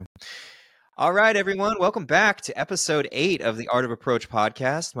All right, everyone. Welcome back to episode 8 of the Art of Approach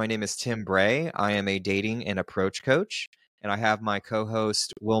podcast. My name is Tim Bray. I am a dating and approach coach, and I have my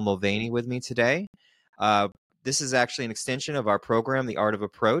co-host Will Mulvaney with me today. This is actually an extension of our program, The Art of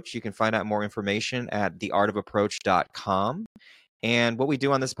Approach. You can find out more information at theartofapproach.com. And what we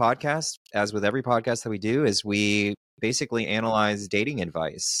do on this podcast, as with every podcast that we do, is we basically analyze dating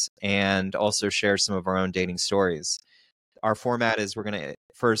advice and also share some of our own dating stories. Our format is we're going to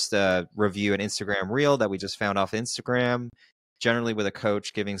first review an Instagram reel that we just found off Instagram, generally with a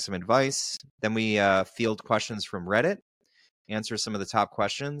coach giving some advice. Then we field questions from Reddit, answer some of the top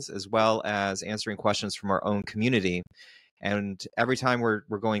questions, as well as answering questions from our own community. And every time we're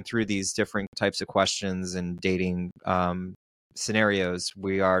going through these different types of questions and dating scenarios,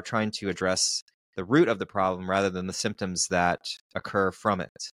 we are trying to address the root of the problem rather than the symptoms that occur from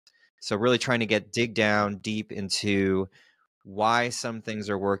it. So really trying to dig down deep into why some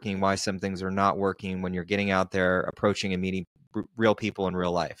things are working, why some things are not working when you're getting out there, approaching and meeting real people in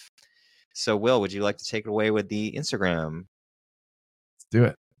real life. So Will, would you like to take it away with the Instagram? Let's do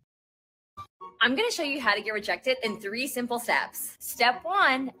it. I'm going to show you how to get rejected in 3 simple steps. Step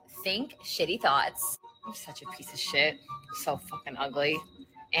 1, think shitty thoughts. I'm such a piece of shit. I'm so fucking ugly.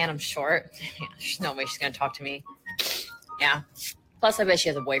 And I'm short. There's no way she's going to talk to me. Yeah. Plus, I bet she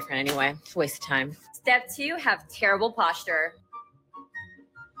has a boyfriend anyway. It's a waste of time. Step 2, have terrible posture.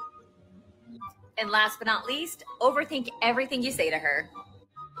 And last but not least, overthink everything you say to her.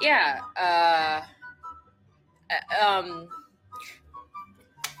 Yeah.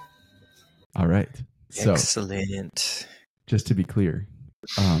 All right. So, excellent. Just to be clear,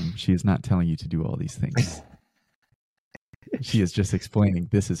 she is not telling you to do all these things. She is just explaining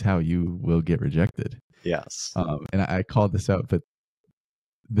this is how you will get rejected. Yes. And I called this out, but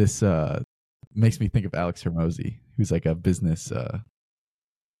this makes me think of Alex Hermosi, who's like a business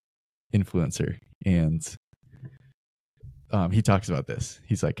influencer. And he talks about this.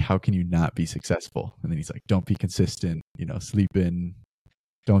 He's like, how can you not be successful? And then he's like, don't be consistent, sleep in,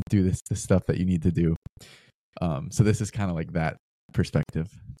 don't do the stuff that you need to do. So this is kind of like that perspective.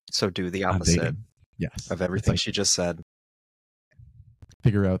 So do the opposite. Yes. Of everything she just said.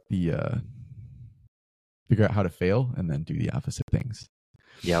 Figure out how to fail and then do the opposite things.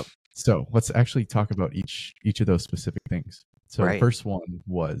 Yep. So let's actually talk about each of those specific things. So The first one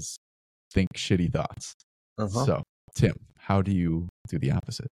was think shitty thoughts. So Tim, how do you do the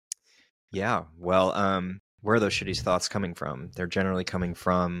opposite? Yeah. Well, where are those shitty thoughts coming from? They're generally coming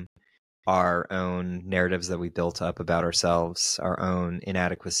from our own narratives that we built up about ourselves, our own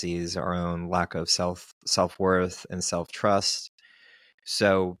inadequacies, our own lack of self-worth and self-trust.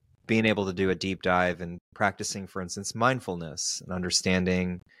 So being able to do a deep dive and practicing, for instance, mindfulness and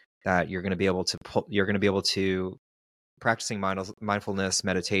understanding that you're going to be able to practicing mindfulness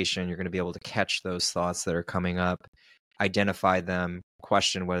meditation, you're going to be able to catch those thoughts that are coming up, identify them,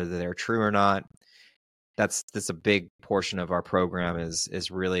 question whether they're true or not. That's a big portion of our program is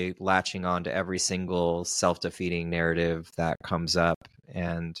really latching on to every single self-defeating narrative that comes up.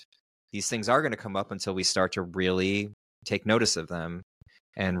 And these things are going to come up until we start to really take notice of them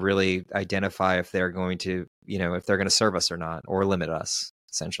and really identify if they're going to, if they're going to serve us or not, or limit us,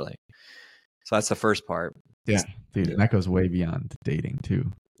 essentially. So that's the first part. Yeah, dude, and that goes way beyond dating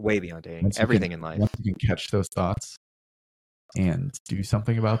too. Way beyond dating. Everything in life. Once you can catch those thoughts and do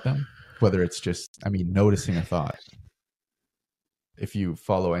something about them, whether it's just, noticing a thought. If you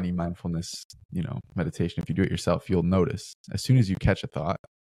follow any mindfulness, meditation, if you do it yourself, you'll notice as soon as you catch a thought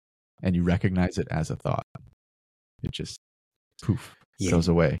and you recognize it as a thought, it just poof, goes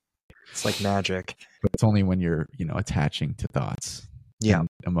away. It's like magic. But it's only when you're, attaching to thoughts and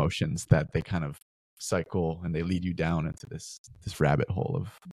emotions that they kind of cycle and they lead you down into this rabbit hole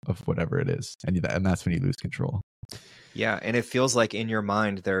of whatever it is. And that's when you lose control. Yeah. And it feels like in your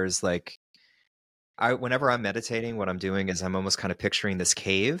mind, there's like, whenever I'm meditating, what I'm doing is I'm almost kind of picturing this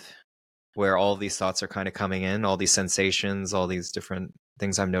cave where all these thoughts are kind of coming in, all these sensations, all these different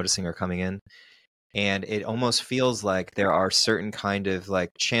things I'm noticing are coming in. And it almost feels like there are certain kind of like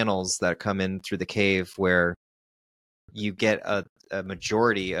channels that come in through the cave where you get a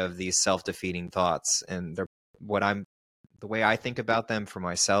majority of these self-defeating thoughts. And the way I think about them for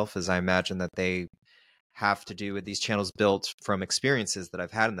myself is I imagine that they have to do with these channels built from experiences that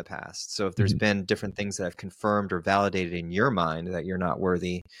I've had in the past. So if there's been different things that have confirmed or validated in your mind that you're not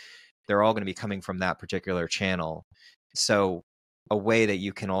worthy, they're all going to be coming from that particular channel. So a way that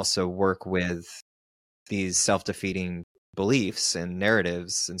you can also work with these self-defeating beliefs and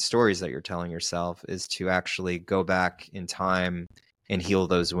narratives and stories that you're telling yourself is to actually go back in time and heal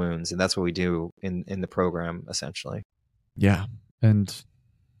those wounds. And that's what we do in the program, essentially. Yeah. And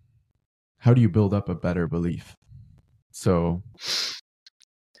how do you build up a better belief? So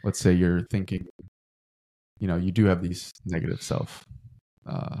let's say you're thinking, you do have these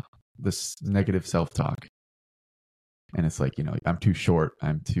this negative self-talk. And it's like, I'm too short.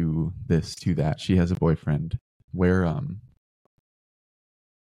 I'm too this, too that. She has a boyfriend. Where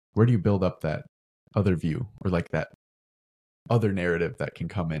do you build up that other view, or like that other narrative that can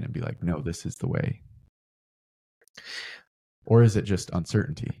come in and be like, no, this is the way? Or is it just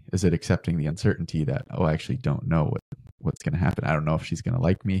uncertainty? Is it accepting the uncertainty that, I actually don't know what's going to happen? I don't know if she's going to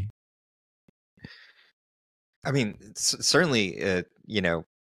like me. I mean, certainly,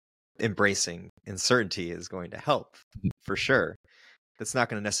 embracing uncertainty is going to help for sure. That's not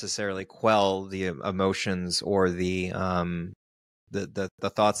going to necessarily quell the emotions or the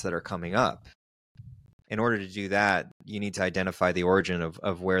thoughts that are coming up. In order to do that, you need to identify the origin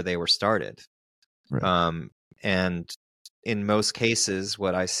of where they were started. Right. And in most cases,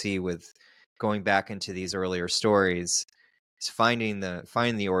 what I see with going back into these earlier stories is finding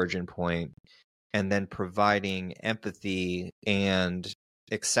the origin point, and then providing empathy and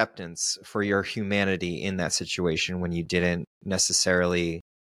acceptance for your humanity in that situation when you didn't necessarily,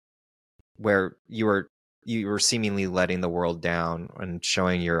 where you were seemingly letting the world down and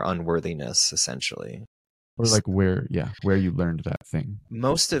showing your unworthiness, essentially. Or like where you learned that thing.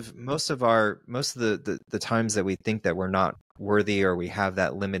 Most of the times that we think that we're not worthy, or we have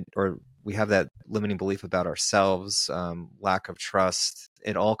that limiting belief about ourselves, lack of trust,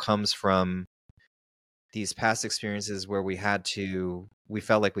 it all comes from these past experiences where we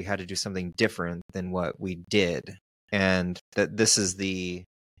felt like we had to do something different than what we did. And that this is the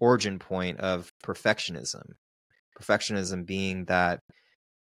origin point of perfectionism. Perfectionism being that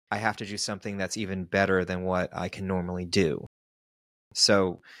I have to do something that's even better than what I can normally do.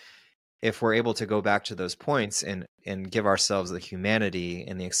 So if we're able to go back to those points and give ourselves the humanity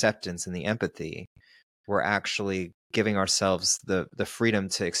and the acceptance and the empathy, we're actually giving ourselves the freedom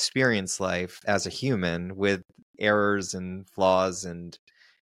to experience life as a human with errors and flaws, and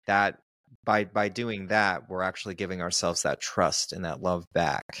that by doing that, we're actually giving ourselves that trust and that love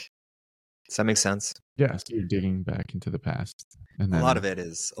back. Does that make sense? Yeah, so you're digging back into the past, and then a lot of it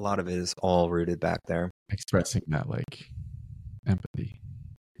is all rooted back there. expressing that like empathy.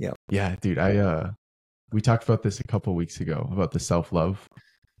 Yeah, dude, we talked about this a couple weeks ago about the self-love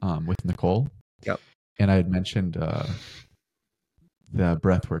with Nicole. Yep. And I had mentioned the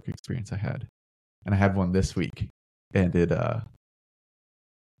breathwork experience I had, and I had one this week, and it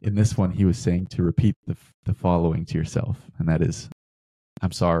in this one he was saying to repeat the following to yourself, and that is,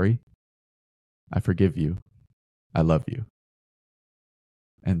 I'm sorry, I forgive you, I love you.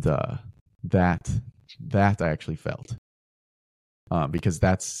 And that I actually felt, because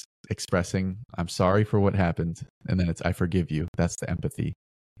that's expressing I'm sorry for what happened, and then it's I forgive you. That's the empathy.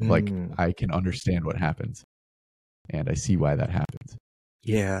 Like I can understand what happened, and I see why that happened.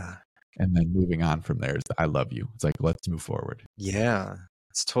 Yeah. And then moving on from there is the I love you. It's like, let's move forward. Yeah.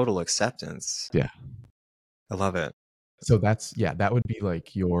 It's total acceptance. Yeah. I love it. So that would be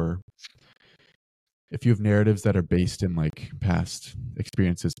like if you have narratives that are based in like past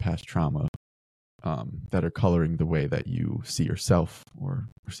experiences, past trauma, that are coloring the way that you see yourself or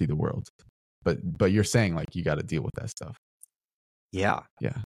see the world. But you're saying like you got to deal with that stuff. Yeah.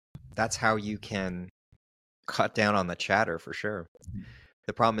 Yeah. That's how you can cut down on the chatter, for sure.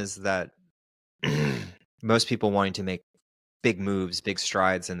 The problem is that most people wanting to make big moves, big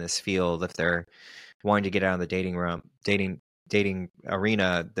strides in this field, if they're wanting to get out of the dating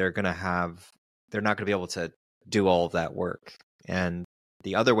arena, they're not going to be able to do all of that work. And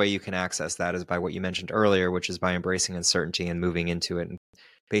the other way you can access that is by what you mentioned earlier, which is by embracing uncertainty and moving into it and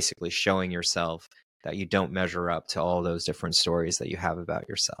basically showing yourself that you don't measure up to all those different stories that you have about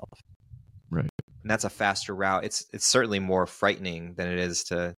yourself. Right. And that's a faster route. It's certainly more frightening than it is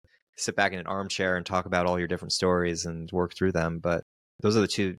to sit back in an armchair and talk about all your different stories and work through them. But those are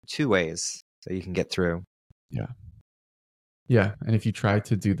the two ways that you can get through. Yeah. Yeah. And if you try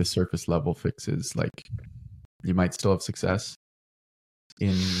to do the surface level fixes, like you might still have success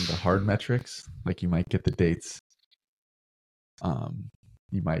in the hard metrics. Like you might get the dates.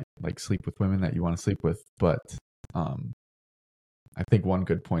 You might like sleep with women that you want to sleep with, but I think one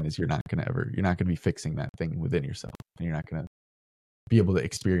good point is you're not going to be fixing that thing within yourself, and you're not going to be able to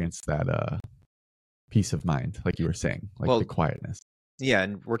experience that peace of mind, like you were saying, like the quietness. Yeah,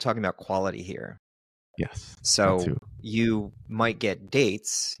 and we're talking about quality here. Yes. So you might get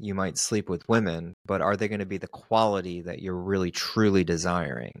dates, you might sleep with women, but are they going to be the quality that you're really truly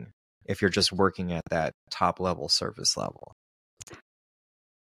desiring if you're just working at that top level, surface level?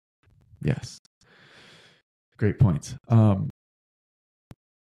 Yes. Great points.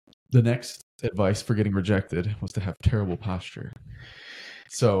 The next advice for getting rejected was to have terrible posture.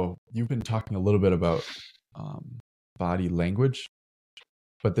 So you've been talking a little bit about body language,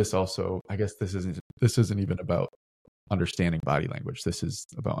 but this also, I guess this isn't even about understanding body language. This is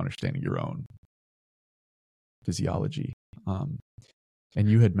about understanding your own physiology. And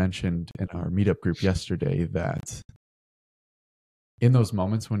you had mentioned in our meetup group yesterday that in those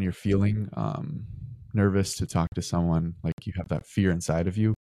moments when you're feeling nervous to talk to someone, like you have that fear inside of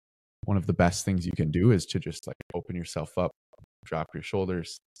you, one of the best things you can do is to just like open yourself up, drop your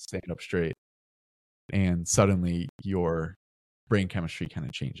shoulders, stand up straight, and suddenly your brain chemistry kind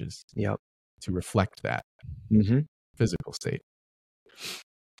of changes. Yep. To reflect that physical state.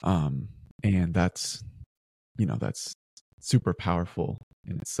 And that's super powerful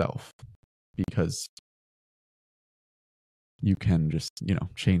in itself, because you can just,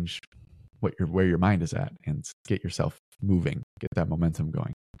 change where your mind is at and get yourself moving, get that momentum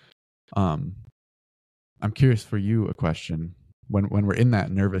going. I'm curious for you, a question. When we're in that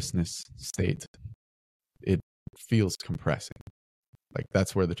nervousness state, it feels compressing. Like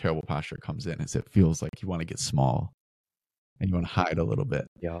that's where the terrible posture comes in, is it feels like you want to get small and you want to hide a little bit.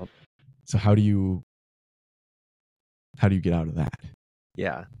 Yeah. So how do you get out of that?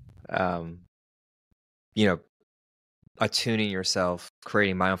 Yeah. Attuning yourself,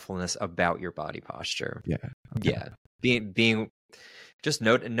 creating mindfulness about your body posture. Yeah. Okay. Yeah. Being just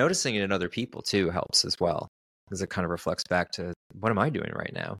noticing it in other people too helps as well, because it kind of reflects back to, what am I doing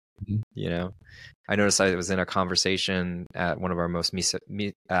right now? Mm-hmm. I noticed I was in a conversation at one of our most recent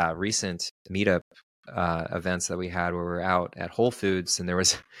meetup events that we had, where we were out at Whole Foods, and there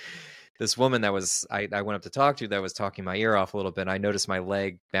was this woman that was I went up to talk to, that was talking my ear off a little bit. And I noticed my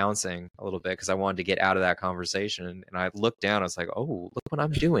leg bouncing a little bit because I wanted to get out of that conversation. And I looked down. I was like, "Oh, look what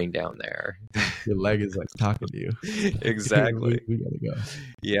I'm doing down there." Your leg is like talking to you. Exactly. we gotta go.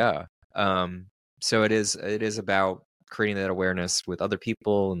 Yeah. So it is about creating that awareness with other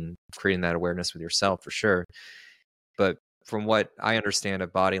people and creating that awareness with yourself, for sure. But from what I understand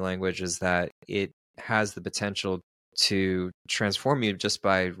of body language, is that it has the potential to transform you just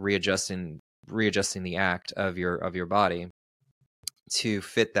by readjusting the act of your body to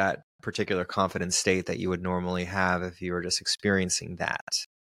fit that particular confident state that you would normally have if you were just experiencing that.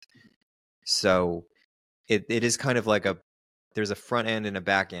 So it is kind of like there's a front end and a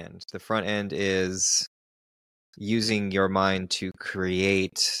back end. The front end is using your mind to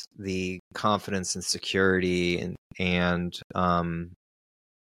create the confidence and security and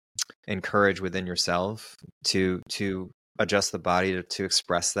courage within yourself to adjust the body to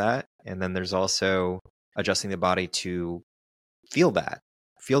express that. And then there's also adjusting the body to feel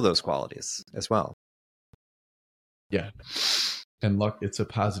those qualities as well. Yeah. And it's a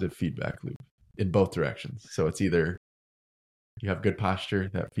positive feedback loop in both directions. So it's either you have good posture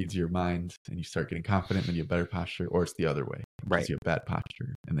that feeds your mind and you start getting confident, then you have better posture, or it's the other way. Right. You have bad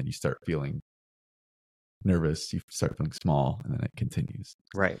posture and then you start feeling nervous, you start feeling small, and then it continues.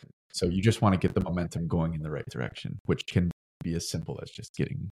 Right. So you just want to get the momentum going in the right direction, which can be as simple as just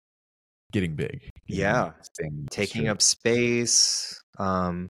getting big. Yeah. Taking up space.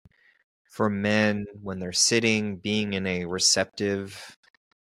 For men, when they're sitting, being in a receptive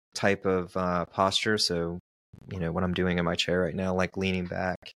type of posture. So, what I'm doing in my chair right now, like leaning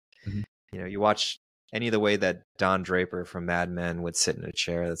back. Mm-hmm. You watch any of the way that Don Draper from Mad Men would sit in a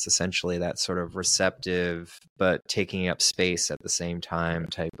chair. That's essentially that sort of receptive, but taking up space at the same time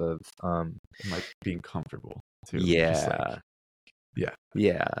type of like being comfortable too. Yeah.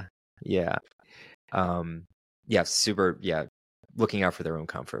 Super. Yeah. Looking out for their own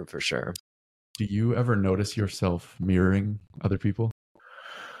comfort, for sure. Do you ever notice yourself mirroring other people,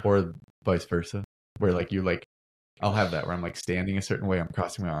 or vice versa, where I'll have that where I'm like standing a certain way, I'm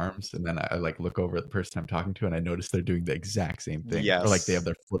crossing my arms, and then I like look over at the person I'm talking to and I notice they're doing the exact same thing. Yes. Or like they have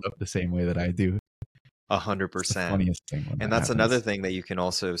their foot up the same way that I do. 100%. Funniest thing. And that's another thing that you can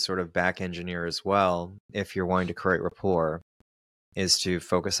also sort of back engineer as well, if you're wanting to create rapport, is to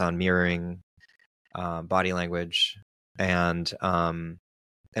focus on mirroring body language. And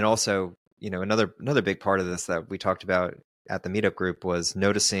also, another big part of this that we talked about at the meetup group was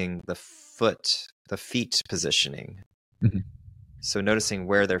noticing the feet positioning. Mm-hmm. So noticing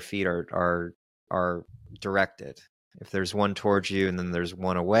where their feet are directed. If there's one towards you and then there's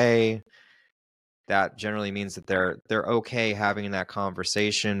one away, that generally means that they're okay having that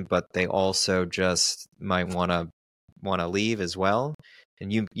conversation, but they also just might want to leave as well.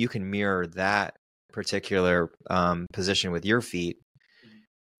 And you can mirror that particular position with your feet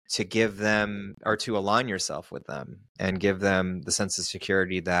to give them, or to align yourself with them and give them the sense of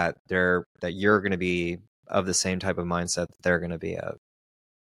security that you're going to be of the same type of mindset that they're going to be of.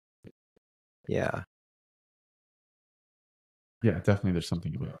 Yeah. Yeah, definitely there's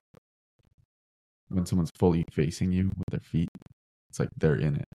something about when someone's fully facing you with their feet. It's like they're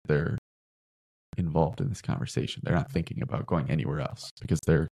in it. They're involved in this conversation. They're not thinking about going anywhere else because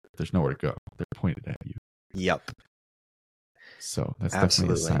there's nowhere to go. They're pointed at you. Yep. So that's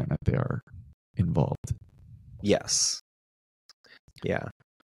Absolutely. definitely a sign that they are involved. Yes. Yeah.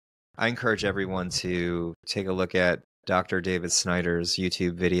 I encourage everyone to take a look at Dr. David Snyder's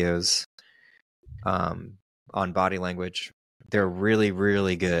YouTube videos on body language. They're really,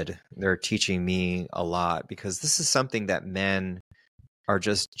 really good. They're teaching me a lot because this is something that men are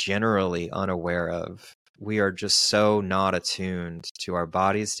just generally unaware of. We are just so not attuned to our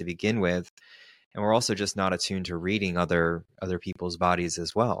bodies to begin with, and we're also just not attuned to reading other people's bodies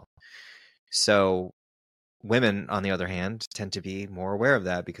as well. So women, on the other hand, tend to be more aware of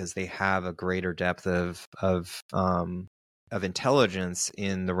that because they have a greater depth of intelligence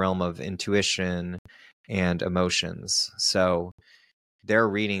in the realm of intuition and emotions. So they're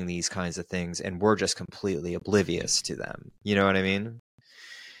reading these kinds of things, and we're just completely oblivious to them. You know what I mean?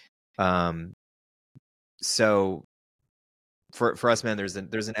 So for us men, there's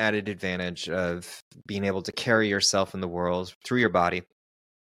an added advantage of being able to carry yourself in the world through your body.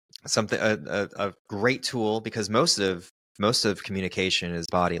 Something a great tool, because most of communication is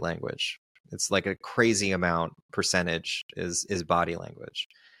body language. It's like a crazy amount percentage is body language.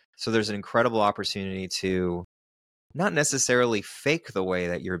 So there's an incredible opportunity to not necessarily fake the way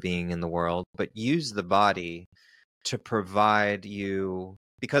that you're being in the world, but use the body to provide you,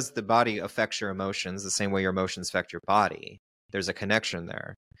 because the body affects your emotions the same way your emotions affect your body. There's a connection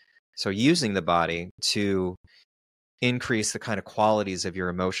there. So using the body to increase the kind of qualities of your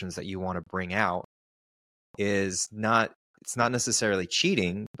emotions that you want to bring out it's not necessarily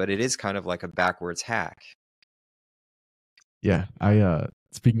cheating, but it is kind of like a backwards hack. Yeah, I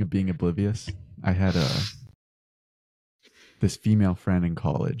speaking of being oblivious, I had this female friend in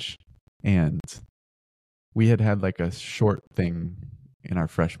college, and we had like a short thing in our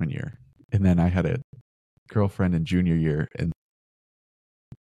freshman year, and then I had a girlfriend in junior year, and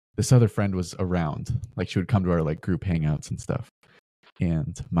this other friend was around. Like, she would come to our like group hangouts and stuff,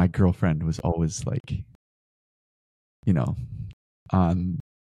 and my girlfriend was always like, you know,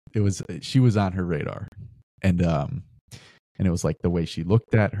 she was on her radar, and it was like the way she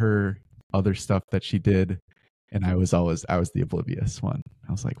looked at her, other stuff that she did. And I was the oblivious one.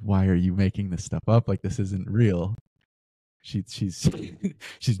 I was like, why are you making this stuff up? Like, this isn't real. She's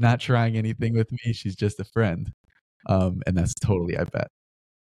she's not trying anything with me. She's just a friend. And that's totally, I bet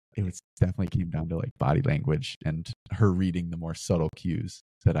it was definitely came down to like body language and her reading the more subtle cues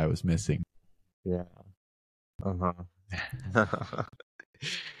that I was missing. Yeah. Uh-huh.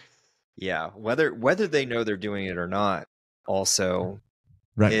 Yeah. Whether they know they're doing it or not also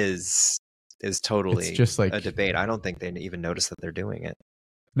Right. is totally It's just like a debate. I don't think they even notice that they're doing it.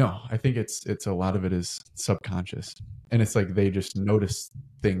 No, I think it's a lot of it is subconscious. And it's like they just notice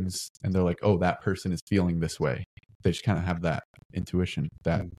things and they're like, oh, that person is feeling this way. They just kind of have that intuition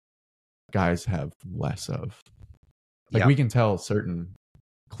that guys have less of. Like, we can tell certain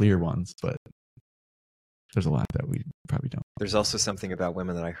clear ones, but there's a lot that we probably don't. There's also something about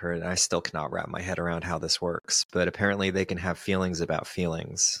women that I heard, and I still cannot wrap my head around how this works, but apparently they can have feelings about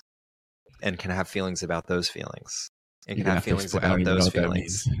feelings and can have feelings about those feelings and can have feelings about those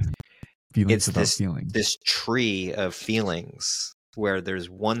feelings. Feelings about feelings. This tree of feelings where there's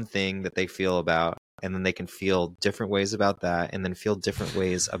one thing that they feel about, and then they can feel different ways about that, and then feel different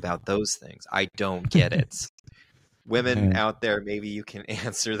ways about those things. I don't get it. Women out there, maybe you can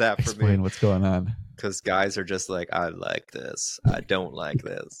answer that for me. Explain what's going on. Because guys are just like, I like this, I don't like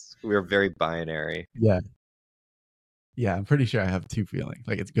this. We're very binary. Yeah. Yeah, I'm pretty sure I have two feelings.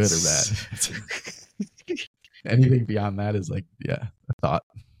 Like, it's good or bad. Anything beyond that is like, yeah, a thought.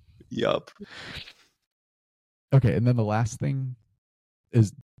 Yup. Okay, and then the last thing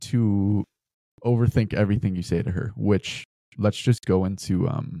is to overthink everything you say to her, which let's just go into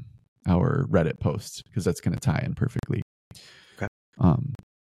our Reddit post because that's going to tie in perfectly. Okay.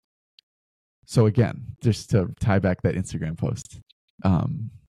 So again, just to tie back that Instagram post, a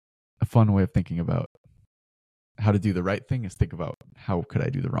fun way of thinking about how to do the right thing is think about how could I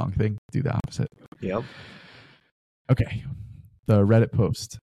do the wrong thing, do the opposite. Yep. Okay. The Reddit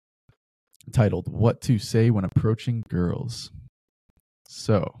post titled "What to Say When Approaching Girls."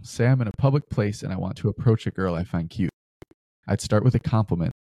 So, say I'm in a public place and I want to approach a girl I find cute. I'd start with a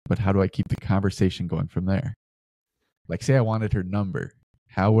compliment, but how do I keep the conversation going from there? Like, say I wanted her number.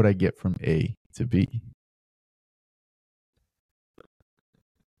 How would I get from A to B?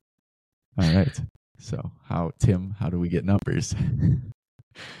 All right. So, how do we get numbers?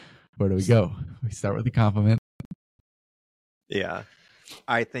 Where do we go? We start with the compliment. Yeah.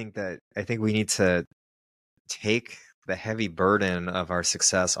 I think we need to take the heavy burden of our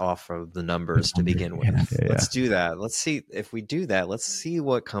success off of the numbers to begin with. Yeah. Let's do that. Let's see if we do that. Let's see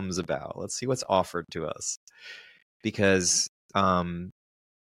what comes about. Let's see what's offered to us. Because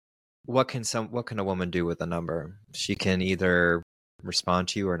what can a woman do with a number? She can either respond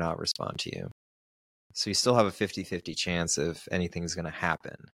to you or not respond to you. So you still have a 50-50 chance if anything's going to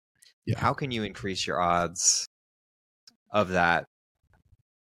happen. Yeah. How can you increase your odds of that,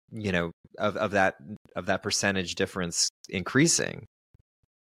 of that percentage difference increasing?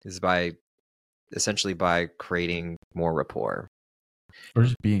 Is essentially by creating more rapport. Or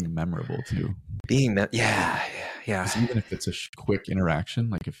just being memorable too. Yeah. Even if it's a quick interaction,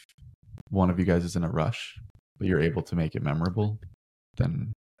 like if one of you guys is in a rush, but you're able to make it memorable,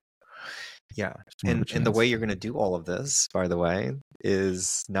 then yeah. And the way you're going to do all of this, by the way,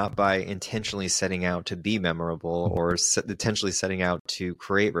 is not by intentionally setting out to be memorable or intentionally setting out to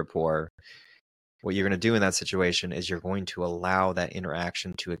create rapport. What you're going to do in that situation is you're going to allow that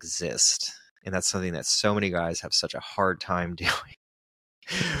interaction to exist. And that's something that so many guys have such a hard time doing.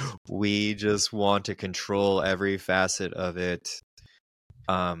 We just want to control every facet of it.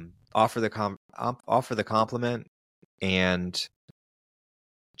 Offer the compliment and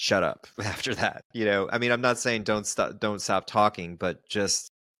shut up after that. I mean, I'm not saying don't stop talking, but just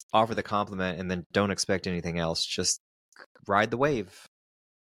offer the compliment and then don't expect anything else. Just ride the wave.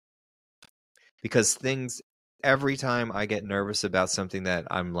 Because every time I get nervous about something that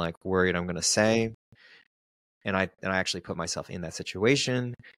I'm like worried I'm going to say, and I actually put myself in that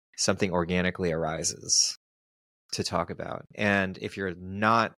situation, something organically arises to talk about. And if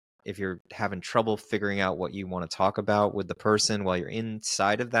you're having trouble figuring out what you want to talk about with the person while you're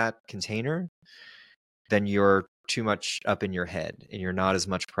inside of that container, then you're too much up in your head and you're not as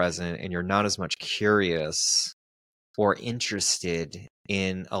much present and you're not as much curious or interested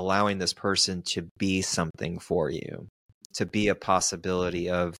in allowing this person to be something for you, to be a possibility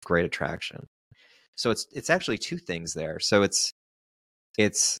of great attraction. So it's actually two things there. So it's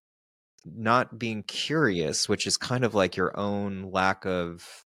not being curious, which is kind of like your own lack of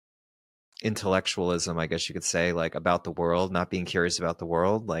intellectualism, I guess you could say, like about the world, not being curious about the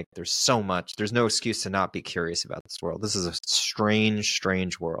world. Like there's no excuse to not be curious about this world. This is a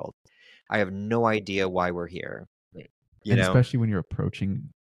strange world. I have no idea why we're here. Especially when you're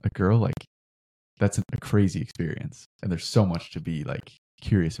approaching a girl, like that's a crazy experience. And there's so much to be like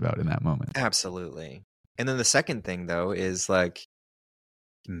curious about in that moment. Absolutely. And then the second thing though is like,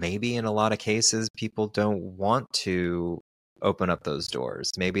 maybe in a lot of cases, people don't want to open up those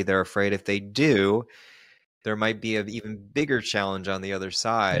doors. Maybe they're afraid if they do, there might be an even bigger challenge on the other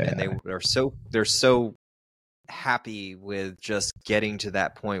side. Yeah. And they're so happy with just getting to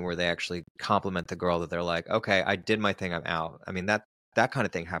that point where they actually compliment the girl that they're like, okay, I did my thing, I'm out. I mean, that kind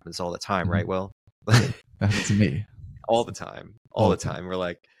of thing happens all the time, right? Will? That's me. All the time. All the time. We're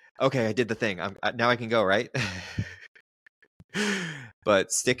like, okay, I did the thing. Now I can go, right?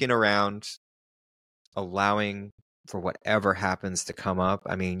 But sticking around, allowing for whatever happens to come up.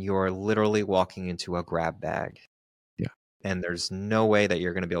 I mean, you're literally walking into a grab bag. Yeah. And there's no way that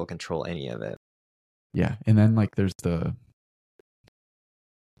you're going to be able to control any of it. Yeah. And then like there's I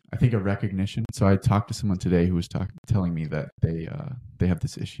think a recognition. So I talked to someone today who was telling me that they have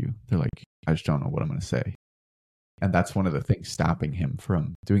this issue. They're like, I just don't know what I'm going to say. And that's one of the things stopping him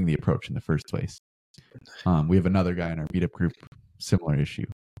from doing the approach in the first place. We have another guy in our meetup group, similar issue.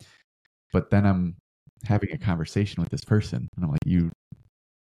 But then I'm having a conversation with this person and I'm like, you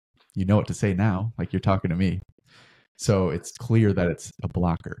know what to say now, like you're talking to me. So it's clear that it's a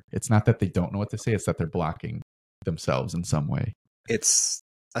blocker. It's not that they don't know what to say, it's that they're blocking themselves in some way. It's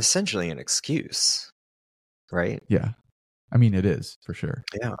essentially an excuse, right? Yeah. I mean, it is for sure.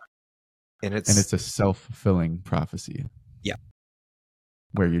 Yeah. And it's a self-fulfilling prophecy. Yeah.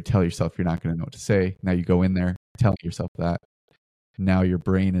 Where you tell yourself you're not going to know what to say. Now you go in there telling yourself that. Now your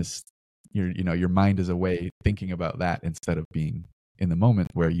brain is your mind is away thinking about that instead of being in the moment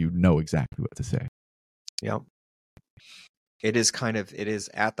where you know exactly what to say. Yep. It is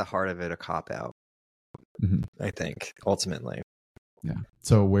at the heart of it a cop-out, mm-hmm. I think, ultimately. Yeah.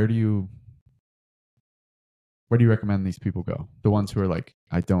 So where do you recommend these people go? The ones who are like,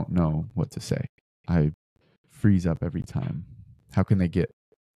 I don't know what to say. I freeze up every time. How can they get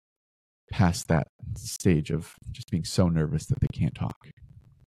past that stage of just being so nervous that they can't talk?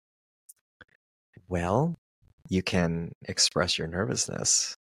 Well, you can express your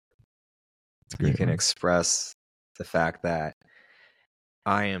nervousness. You can express the fact that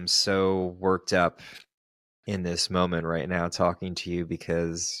I am so worked up in this moment right now talking to you,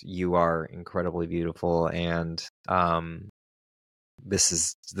 because you are incredibly beautiful, and this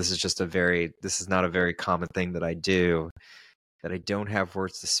is not a very common thing that I do, that I don't have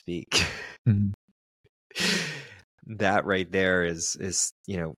words to speak. Mhm. That right there is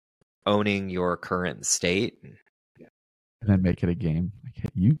owning your current state. And then make it a game. Like, hey,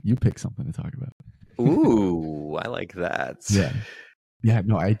 you pick something to talk about. Ooh, I like that. Yeah,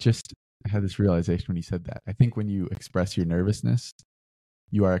 no, I had this realization when you said that. I think when you express your nervousness,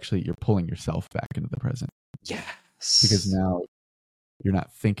 you're pulling yourself back into the present. Yes. Because now you're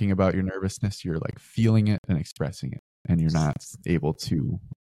not thinking about your nervousness, you're like feeling it and expressing it. And you're not able to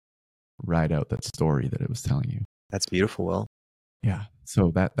ride out that story that it was telling you. That's beautiful, Will. Yeah.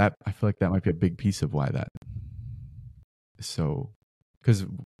 So that I feel like that might be a big piece of why that is so, because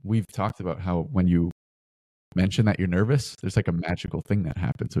we've talked about how when you mention that you're nervous, there's like a magical thing that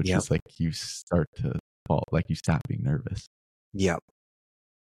happens. So it's just like you start to fall, like you stop being nervous. Yep.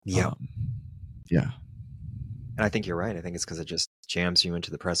 Yeah. And I think you're right. I think it's because it just jams you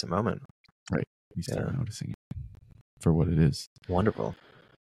into the present moment. Right. You start noticing it for what it is. Wonderful.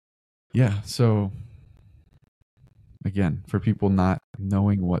 Yeah. So again, for people not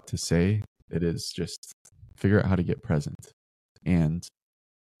knowing what to say, it is just figure out how to get present. And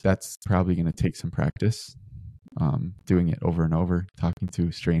that's probably going to take some practice, doing it over and over, talking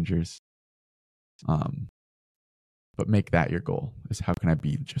to strangers. But make that your goal, is how can I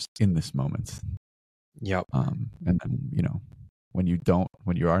be just in this moment? Yep. And then, when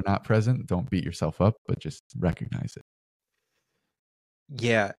you are not present, don't beat yourself up, but just recognize it.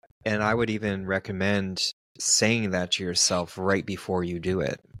 Yeah. And I would even recommend saying that to yourself right before you do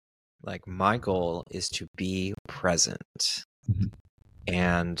it. Like, my goal is to be present,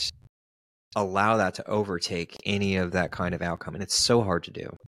 and allow that to overtake any of that kind of outcome. And it's so hard to do.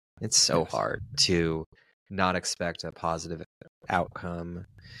 It's so hard to not expect a positive outcome,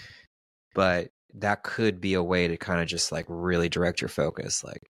 but that could be a way to kind of just like really direct your focus.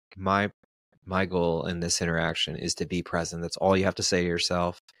 Like, my goal in this interaction is to be present. That's all you have to say to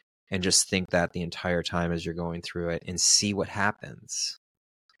yourself, and just think that the entire time as you're going through it, and see what happens.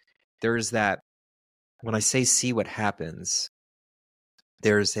 There's that, when I say see what happens,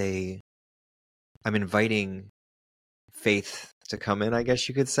 I'm inviting faith to come in, I guess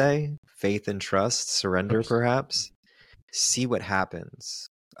you could say. Faith and trust, surrender, perhaps. See what happens.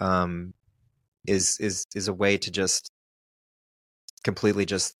 Is a way to just completely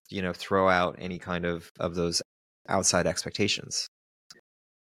just, throw out any kind of those outside expectations.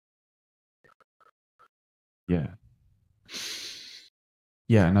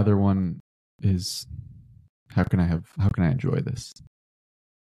 Yeah, another one is, how can I enjoy this?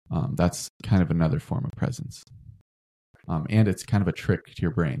 That's kind of another form of presence. And it's kind of a trick to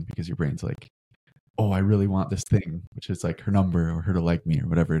your brain, because your brain's like, oh, I really want this thing, which is like her number or her to like me or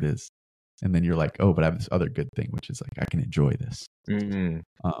whatever it is. And then you're like, oh, but I have this other good thing, which is like, I can enjoy this.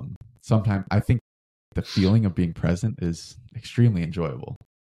 Sometimes I think the feeling of being present is extremely enjoyable.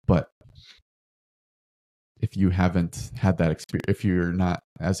 But if you haven't had that experience, if you're not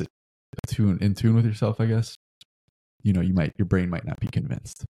in tune with yourself, I guess, your brain might not be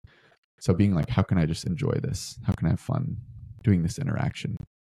convinced. So being like, how can I just enjoy this? How can I have fun doing this interaction?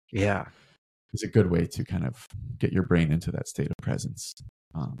 Yeah. Is a good way to kind of get your brain into that state of presence.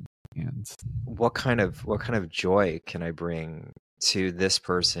 And what kind of joy can I bring to this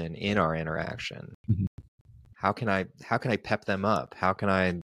person in our interaction? How can I pep them up? How can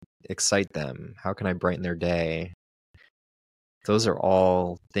I excite them? How can I brighten their day? Those are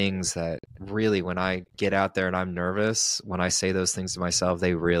all things that really, when I get out there and I'm nervous, when I say those things to myself,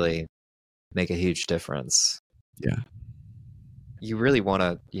 they really make a huge difference. Yeah. You really want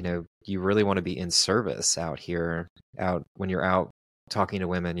to be in service out here, when you're out talking to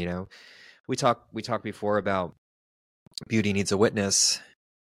women. We talked before about beauty needs a witness.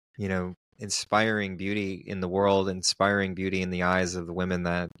 Inspiring beauty in the world, inspiring beauty in the eyes of the women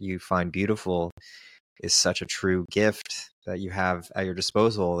that you find beautiful, is such a true gift that you have at your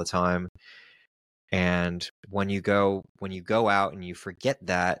disposal all the time. And when you go out and you forget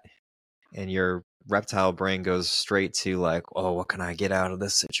that, and your reptile brain goes straight to like, oh, what can I get out of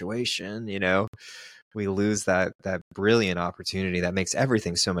this situation? We lose that brilliant opportunity that makes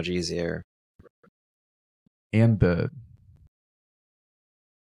everything so much easier. And the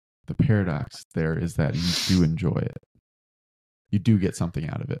paradox there is that you do enjoy it. You do get something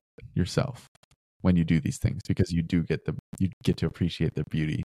out of it yourself when you do these things, because you get to appreciate the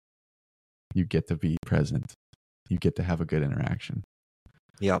beauty. You get to be present. You get to have a good interaction.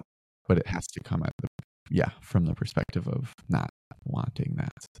 Yep. But it has to come from the perspective of not wanting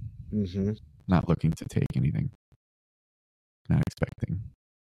that, Mm-hmm. not looking to take anything, not expecting.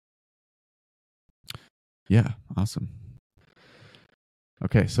 Yeah, awesome.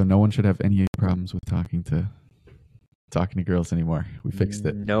 Okay, so no one should have any problems with talking to girls anymore. We fixed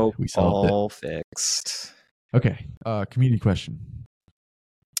it. Nope, We solved all fixed. Okay, community question.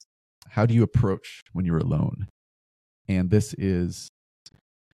 How do you approach when you're alone? And this is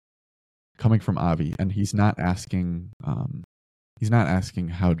coming from Avi, and he's not asking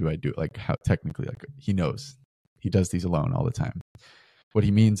how do I do it, like how technically, like he knows he does these alone all the time. What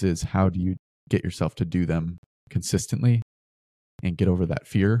he means is, how do you get yourself to do them consistently and get over that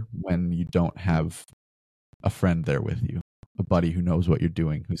fear when you don't have a friend there with you, a buddy who knows what you're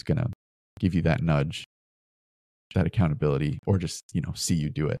doing, who's going to give you that nudge, that accountability, or just, see you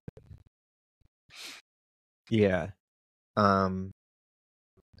do it. Yeah. I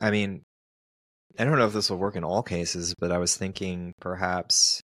mean, I don't know if this will work in all cases, but I was thinking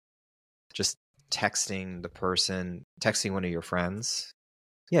perhaps just texting one of your friends.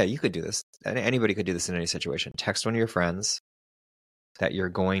 Yeah, you could do this. Anybody could do this in any situation. Text one of your friends that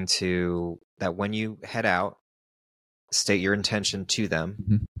when you head out, state your intention to them.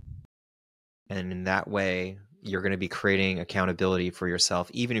 Mm-hmm. And in that way, you're going to be creating accountability for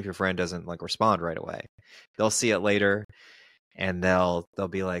yourself, even if your friend doesn't respond right away. They'll see it later and they'll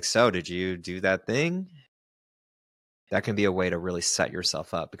be like, so did you do that thing? That can be a way to really set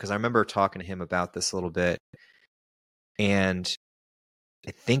yourself up, because I remember talking to him about this a little bit, and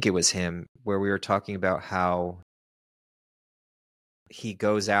I think it was him where we were talking about how he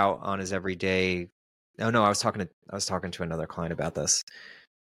goes out on his everyday. Oh no, I was talking to another client about this.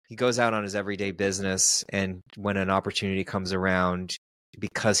 He goes out on his everyday business, and when an opportunity comes around,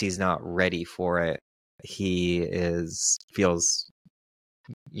 because he's not ready for it, he feels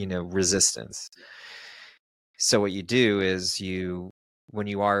resistance. So what you do is when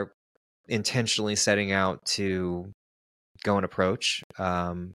you are intentionally setting out to go and approach,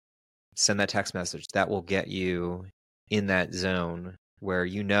 send that text message that will get you in that zone where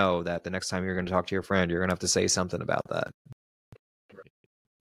you know that the next time you're going to talk to your friend, you're going to have to say something about that.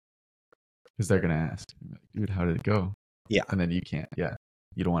 Because they're going to ask, dude, how did it go? Yeah. And then you can't. Yeah.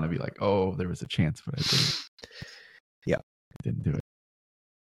 You don't want to be like, oh, there was a chance, but I didn't. Yeah. I didn't do it.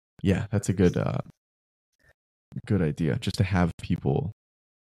 Yeah, that's a good idea. Just to have people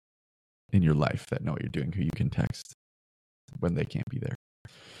in your life that know what you're doing, who you can text when they can't be there.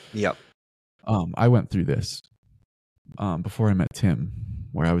 Yep. I went through this before I met Tim,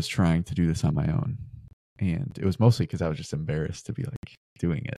 where I was trying to do this on my own. And it was mostly because I was just embarrassed to be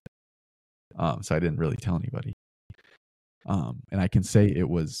doing it. So I didn't really tell anybody. And I can say it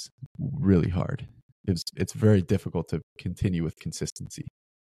was really hard. It's very difficult to continue with consistency.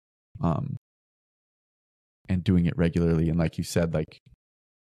 And doing it regularly. And like you said,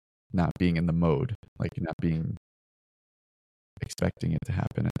 not being in the mode, not being expecting it to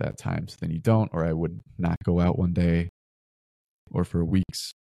happen at that time. So then you don't, or I would not go out one day or for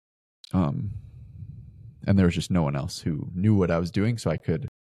weeks. And there was just no one else who knew what I was doing, so I could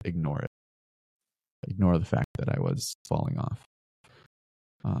ignore the fact that I was falling off.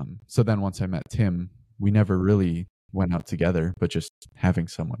 So then once I met Tim, we never really went out together, but just having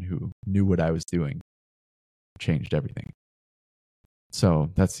someone who knew what I was doing changed everything.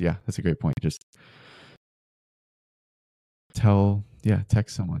 So that's a great point. Just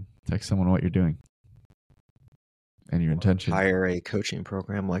text someone what you're doing and your intention. Hire a coaching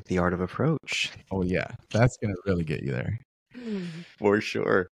program like the Art of Approach. Oh yeah, that's gonna really get you there for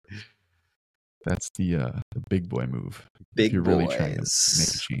sure. That's the big boy move. Big if you're boys. Really trying to make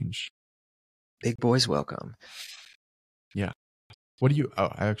a change. Big boys welcome. Yeah. I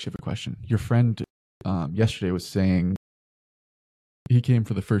actually have a question. Your friend yesterday was saying he came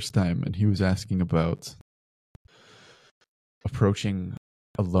for the first time and he was asking about approaching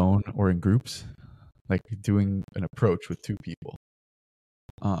alone or in groups, like doing an approach with two people.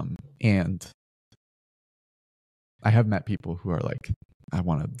 And I have met people who are like, I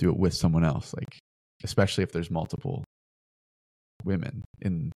want to do it with someone else, especially if there's multiple women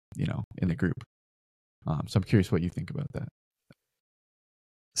in the group. So I'm curious what you think about that.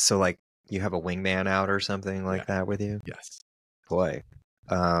 So you have a wingman out or something like that with you? Yes. Boy.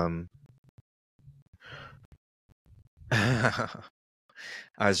 I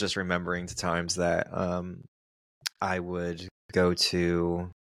was just remembering the times that I would go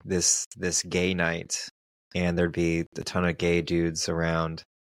to this gay night, and there'd be a ton of gay dudes around,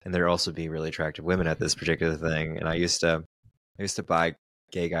 and there'd also be really attractive women at this particular thing. And I used to buy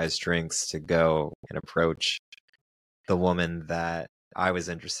gay guys drinks to go and approach the woman that I was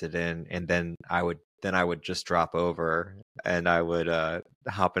interested in, and then I would then I would just drop over and I would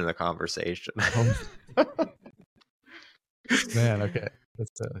hop into the conversation. Man, okay.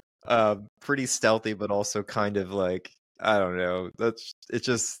 That's pretty stealthy, but also kind of like, I don't know. It's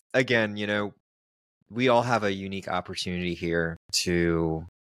just, again, we all have a unique opportunity here to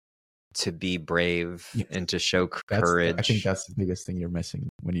be brave and to show courage. I think that's the biggest thing you're missing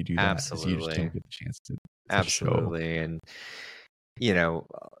when you do that. Absolutely. Is you just don't get the chance to Absolutely. show. And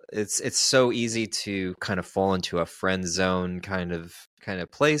it's so easy to kind of fall into a friend zone kind of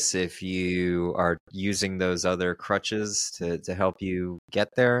place if you are using those other crutches to help you get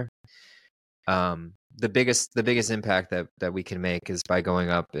there. The biggest impact that we can make is by going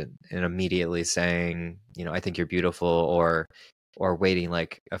up and immediately saying, I think you're beautiful, or waiting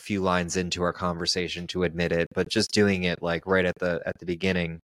like a few lines into our conversation to admit it, but just doing it like right at the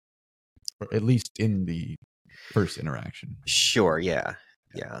beginning, or at least in the first interaction. Sure. Yeah.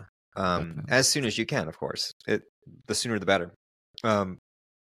 As soon as you can, of course. The sooner the better.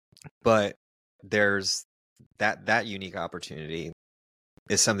 But there's that unique opportunity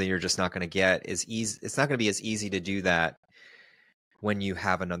is something you're just not going to get. It's not going to be as easy to do that when you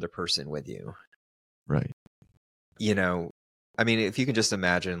have another person with you. Right. I mean, if you can just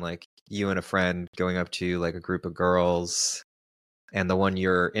imagine like you and a friend going up to like a group of girls, and the one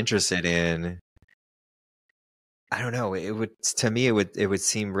you're interested in, I don't know, it would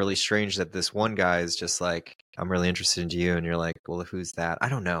seem really strange that this one guy is just like, I'm really interested in you, and you're like, well, who's that? I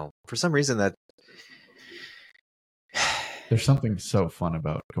don't know. For some reason that there's something so fun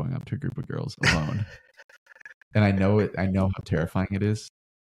about going up to a group of girls alone. And I know how terrifying it is.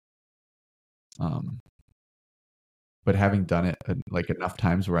 But having done it like enough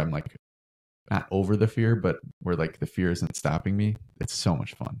times where I'm like not over the fear, but where like the fear isn't stopping me, it's so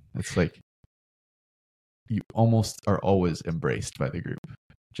much fun. It's like you almost are always embraced by the group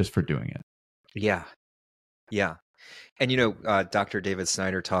just for doing it. Yeah. And Dr. David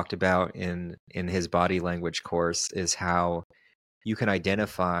Snyder talked about in his body language course is how you can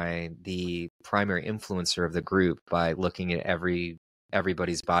identify the primary influencer of the group by looking at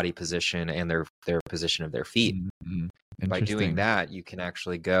everybody's body position and their position of their feet. Mm-hmm. By doing that, you can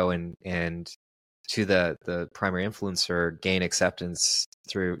actually go and to the primary influencer, gain acceptance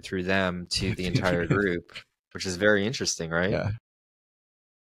through them to the entire group, which is very interesting, right? Yeah.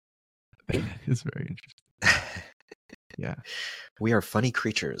 It's very interesting. Yeah. We are funny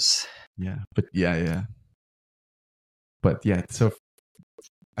creatures. Yeah. But yeah. But yeah, so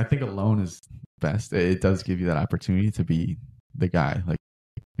I think alone is best. It does give you that opportunity to be the guy like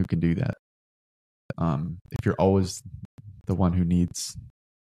who can do that. If you're always the one who needs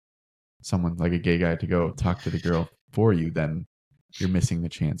someone like a gay guy to go talk to the girl for you, then you're missing the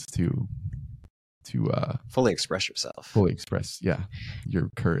chance to fully express yourself. Fully express, your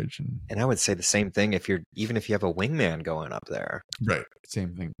courage. And I would say the same thing even if you have a wingman going up there. Right.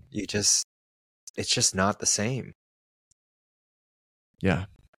 Same thing. It's just not the same. Yeah.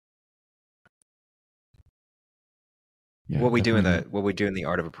 Yeah, what we do in the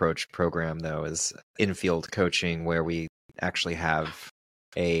Art of Approach program though is infield coaching, where we actually have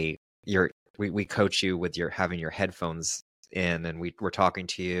we coach you with having your headphones in, and we're talking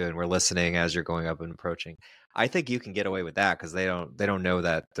to you and we're listening as you're going up and approaching. I think you can get away with that because they don't know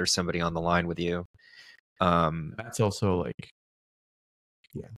that there's somebody on the line with you. That's also like,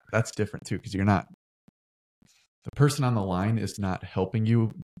 yeah, that's different too, because you're not, the person on the line is not helping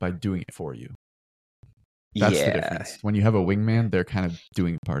you by doing it for you. That's the difference. When you have a wingman, they're kind of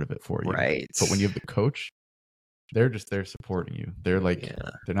doing part of it for you. Right. But when you have the coach, they're just there supporting you. They're like,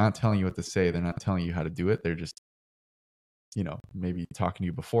 they're not telling you what to say. They're not telling you how to do it. They're just, maybe talking to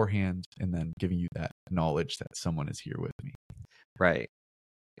you beforehand and then giving you that knowledge that someone is here with me. Right.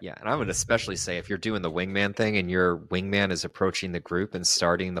 Yeah. And I would especially say if you're doing the wingman thing and your wingman is approaching the group and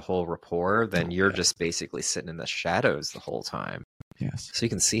starting the whole rapport, then you're just basically sitting in the shadows the whole time. Yes. So you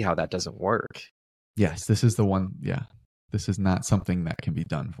can see how that doesn't work. Yes, this is the one. Yeah, this is not something that can be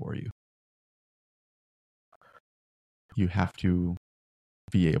done for you. You have to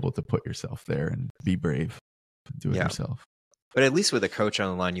be able to put yourself there and be brave and do it yourself. But at least with a coach on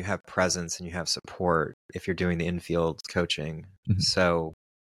the line, you have presence and you have support if you're doing the infield coaching. Mm-hmm. So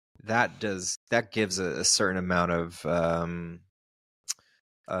that gives a certain amount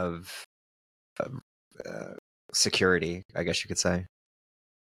of security, I guess you could say.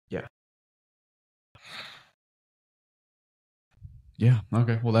 Yeah. Yeah.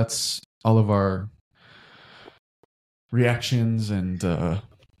 Okay. Well, that's all of our reactions and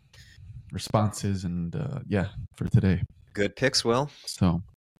responses, and for today. Good picks, Will. So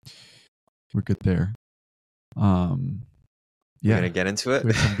we're good there. You're going to get into it?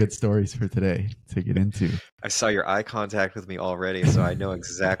 We have some good stories for today to get into. I saw your eye contact with me already, so I know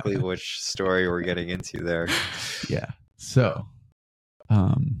exactly which story we're getting into there. Yeah. So,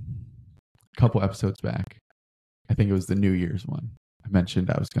 a couple episodes back, I think it was the New Year's one, I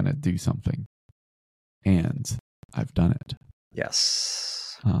mentioned I was going to do something, and I've done it.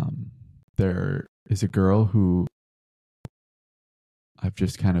 Yes. There is a girl who I've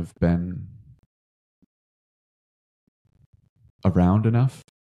just kind of been around enough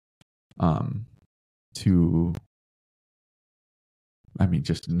to, I mean,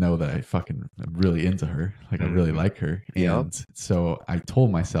 just know that I fucking am really into her. Like, I really like her. And so I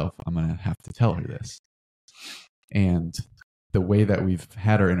told myself I'm going to have to tell her this. And the way that we've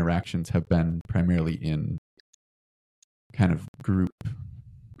had our interactions have been primarily in kind of group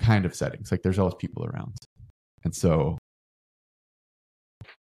kind of settings. Like, there's always people around. And so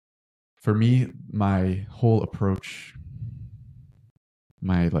for me, my whole approach,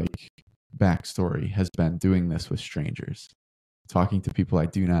 my like backstory has been doing this with strangers, talking to people I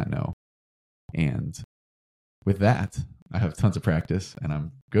do not know. And with that, I have tons of practice and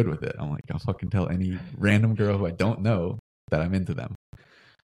I'm good with it. I'm like, I'll fucking tell any random girl who I don't know that I'm into them.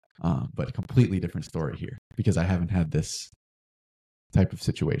 But a completely different story here, because I haven't had this type of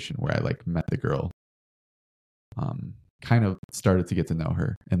situation where I like met the girl, kind of started to get to know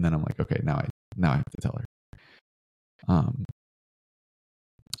her, and then I'm like, okay, now I have to tell her.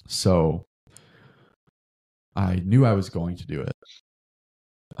 So I knew I was going to do it.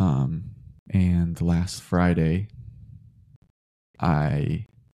 And last Friday, I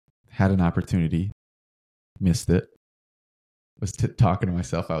had an opportunity, missed it, was talking to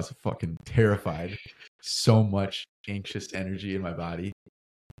myself. I was fucking terrified. So much anxious energy in my body.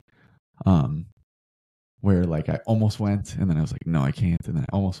 Where like I almost went, and then I was like, no, I can't. And then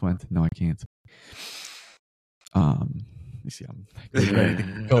I almost went, no, I can't. You see, I'm getting ready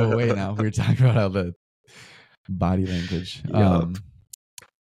to go away now. We were talking about how the body language.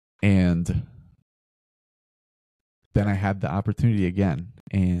 And then I had the opportunity again,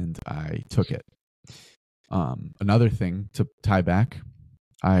 and I took it. Another thing to tie back,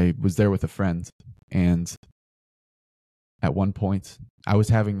 I was there with a friend, and at one point, I was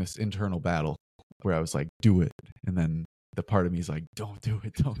having this internal battle where I was like, do it. And then the part of me is like, don't do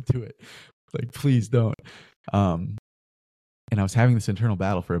it. Don't do it. Like, please don't. And I was having this internal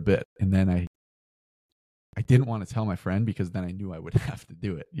battle for a bit. And then I didn't want to tell my friend, because then I knew I would have to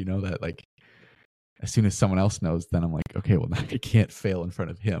do it. You know, that like, as soon as someone else knows, then I'm like, okay, well, now I can't fail in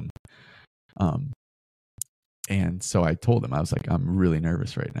front of him. And so I told him, I was like, I'm really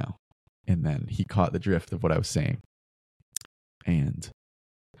nervous right now. And then he caught the drift of what I was saying. And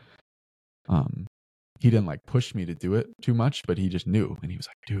he didn't like push me to do it too much, but he just knew. And he was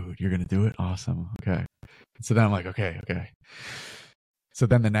like, dude, you're going to do it? Awesome. Okay. So then I'm like, okay. So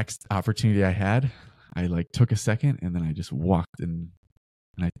then the next opportunity I had, I like took a second, and then I just walked and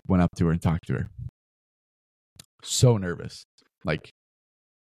I went up to her and talked to her. So nervous, like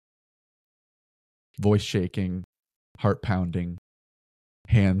voice shaking, heart pounding,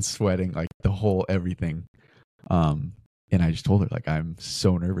 hands sweating, like the whole everything. And I just told her, like, I'm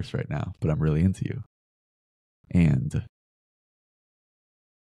so nervous right now, but I'm really into you. And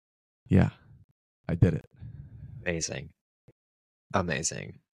yeah, I did it. Amazing.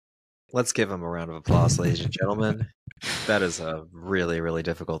 Let's give him a round of applause, ladies and gentlemen. That is a really, really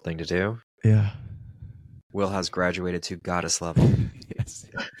difficult thing to do. Yeah. Will has graduated to goddess level. Yes.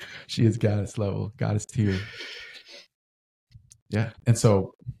 She is goddess level, goddess tier. Yeah. And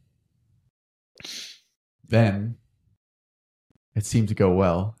so then it seemed to go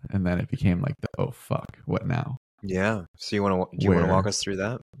well, and then it became like oh fuck, what now? Yeah. So do you want to walk us through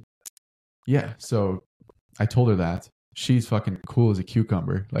that? Yeah. So I told her that. She's fucking cool as a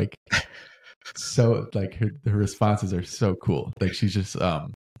cucumber. Like, so like her responses are so cool. Like, she's just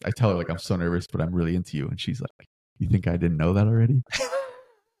I tell her like, I'm so nervous, but I'm really into you, and she's like, you think I didn't know that already?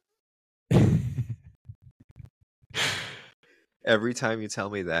 Every time you tell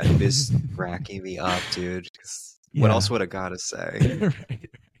me that, it's racking me up, dude. What else would a goddess say? Right.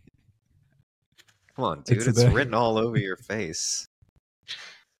 Come on, dude. It's written all over your face.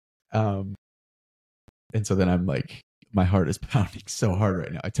 And so then I'm like, my heart is pounding so hard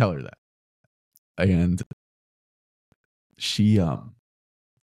right now. I tell her that. And she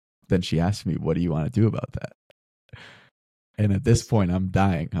then she asked me, what do you want to do about that? And at this point, I'm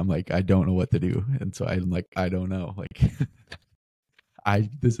dying. I'm like, I don't know what to do. And so I'm like, I don't know. Like,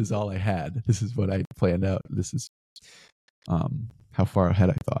 this is all I had. This is what I planned out. This is how far ahead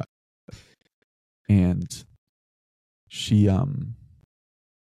I thought. And she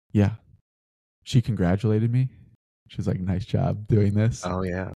she congratulated me. She was like, nice job doing this. Oh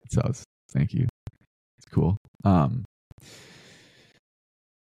yeah. So thank you. It's cool. But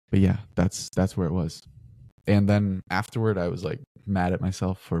yeah, that's where it was. And then afterward, I was like mad at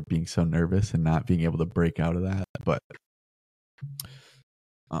myself for being so nervous and not being able to break out of that. But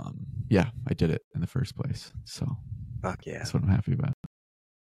yeah, I did it in the first place. So Fuck yeah. that's what I'm happy about.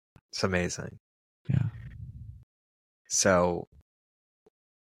 It's amazing. Yeah. So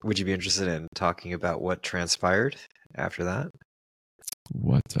would you be interested in talking about what transpired after that?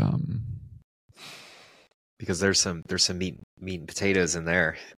 What Because there's some meat and potatoes in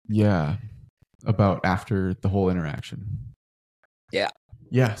there. yeah, about after the whole interaction.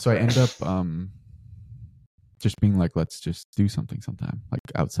 Yeah, so I end up just being like, let's just do something sometime, like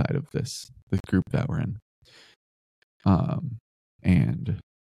outside of this group that we're in. And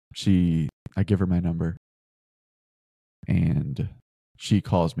I give her my number, and she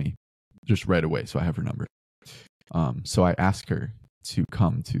calls me just right away, so I have her number. So I ask her to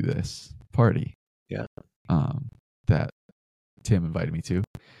come to this party. Yeah. That Tim invited me to,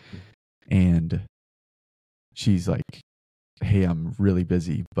 and she's like, "Hey, I'm really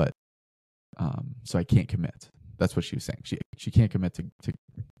busy, but so I can't commit." That's what she was saying. She can't commit to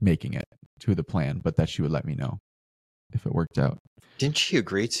making it to the plan, but that she would let me know if it worked out. Didn't she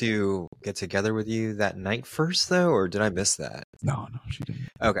agree to get together with you that night first, though, or did I miss that? No, she didn't.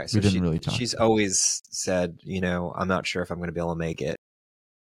 Okay, so we didn't really talk. She's always said, I'm not sure if I'm going to be able to make it.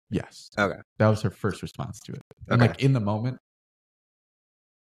 Yes. Okay. That was her first response to it. And Okay. like in the moment,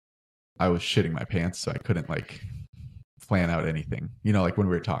 I was shitting my pants, so I couldn't like plan out anything. Like when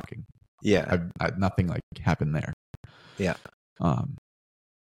we were talking. Yeah. Nothing like happened there. Yeah.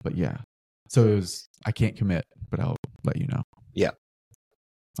 But yeah. So it was, I can't commit, but I'll let you know. Yeah.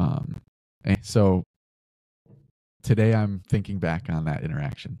 And so today I'm thinking back on that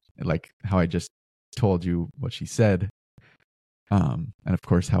interaction, like how I just told you what she said. And of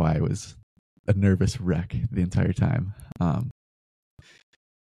course how I was a nervous wreck the entire time.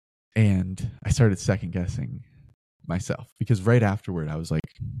 And I started second guessing myself because right afterward I was like,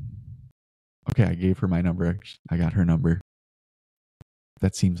 okay, I gave her my number. I got her number.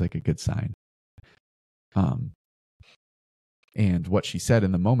 That seems like a good sign. And what she said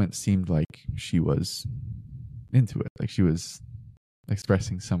in the moment seemed like she was into it. Like she was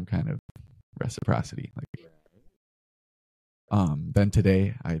expressing some kind of reciprocity. Then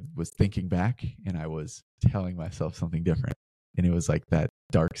today I was thinking back and I was telling myself something different. And it was like that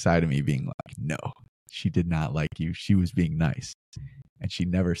dark side of me being like, no, she did not like you. She was being nice. And she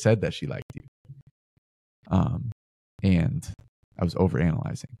never said that she liked you. And I was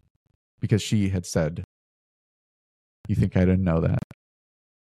overanalyzing because she had said, you think I didn't know that?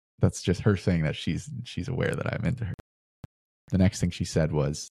 That's just her saying that she's aware that I'm into her. The next thing she said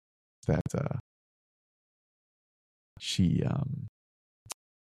was that she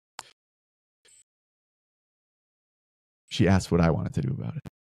asked what I wanted to do about it.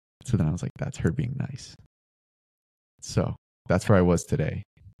 So then I was like, that's her being nice. So that's where I was today.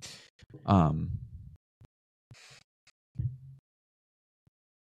 And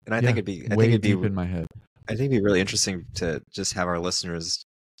I think it'd be deep in my head. I think it'd be really interesting to just have our listeners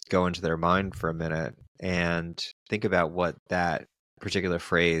go into their mind for a minute and think about what that particular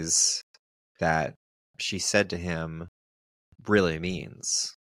phrase that she said to him really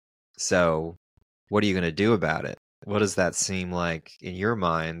means. So what are you going to do about it? What does that seem like in your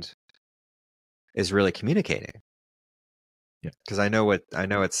mind is really communicating? Yeah. Because I know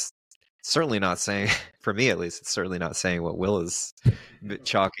it's certainly not saying, for me at least, it's certainly not saying what Will is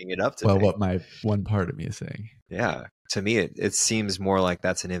chalking it up to. Well, what my one part of me is saying. Yeah. To me, it seems more like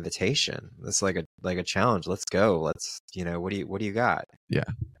that's an invitation. It's like a challenge. Let's go. Let's, what do you got? Yeah.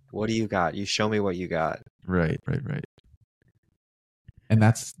 What do you got? You show me what you got. Right. And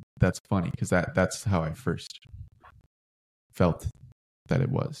that's funny because that's how I first felt that it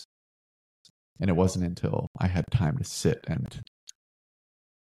was. And it wasn't until I had time to sit and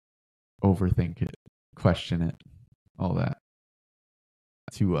overthink it, question it, all that,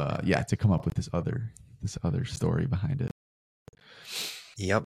 to come up with this other story behind it.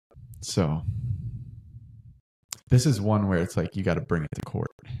 Yep. So this is one where it's like you got to bring it to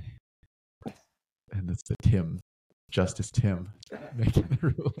court, and it's the Justice Tim making the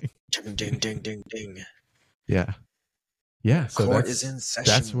ruling. Ding ding ding ding. Yeah. So court is in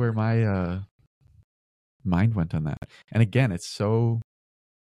session. That's where my mind went on that. And again, it's so,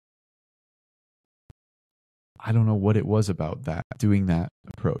 I don't know what it was about that, doing that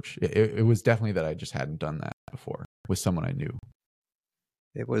approach. It was definitely that I just hadn't done that before with someone I knew.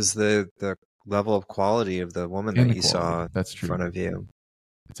 It was the level of quality of the woman that you saw That's true. in front of you.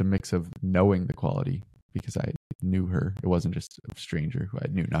 It's a mix of knowing the quality because I knew her. It wasn't just a stranger who I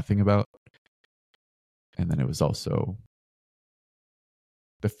knew nothing about. And then it was also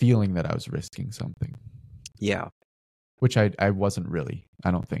the feeling that I was risking something. Yeah. Which I wasn't really,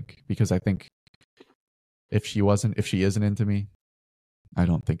 I don't think. Because I think if she isn't into me, I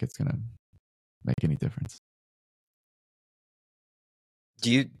don't think it's gonna make any difference.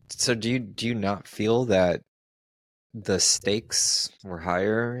 Do you not feel that the stakes were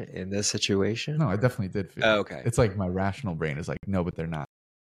higher in this situation? No, I definitely did feel. Oh, okay. It's like my rational brain is like, no, but they're not.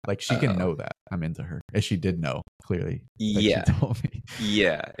 Like she can know that I'm into her, as she did know clearly. Yeah. She told me.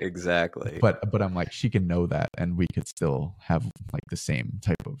 Yeah, exactly. But I'm like, she can know that, and we could still have like the same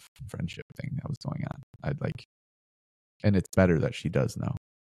type of friendship thing that was going on. I'd like, and it's better that she does know,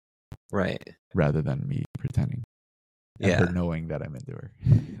 right? Rather than me pretending, and Yeah. her knowing that I'm into her.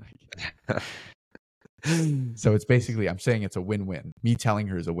 So it's basically, I'm saying it's a win-win. Me telling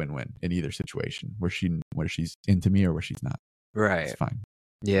her is a win-win in either situation, where she's into me or where she's not. Right. It's fine.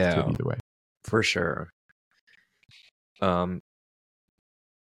 Yeah. It's good either way. For sure. But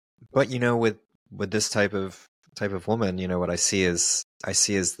with this type of woman, what I see is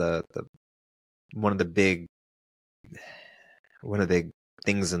the one of the big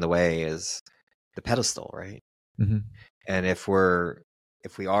things in the way is the pedestal, right? Mm-hmm. And if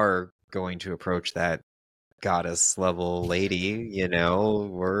we are going to approach that goddess level lady,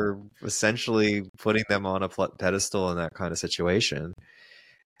 we're essentially putting them on a pedestal in that kind of situation.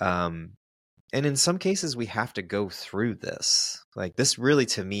 And in some cases we have to go through this. Like, this really,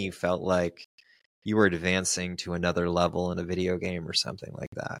 to me, felt like you were advancing to another level in a video game or something like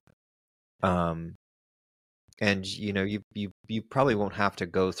that. And you probably won't have to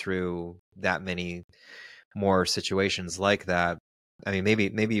go through that many more situations like that. I mean,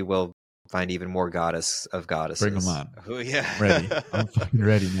 maybe you will find even more goddesses. Bring them on. Oh, yeah. Ready. I'm fucking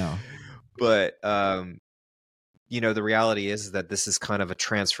ready now. But the reality is that this is kind of a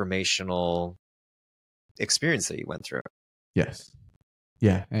transformational experience that you went through. Yes.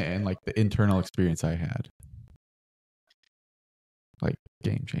 Yeah, and like the internal experience I had, like,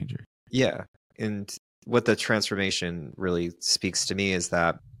 game changer. Yeah, and what the transformation really speaks to me is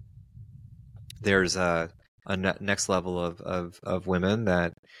that there's a next level of women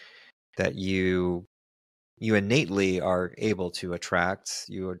that you innately are able to attract.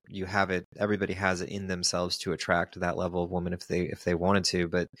 You have it. Everybody has it in themselves to attract that level of woman if they wanted to,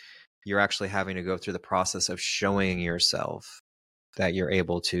 but you're actually having to go through the process of showing yourself that you're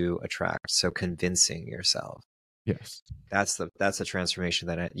able to attract. So convincing yourself. Yes. That's the transformation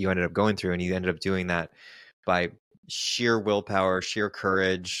that you ended up going through, and you ended up doing that by sheer willpower, sheer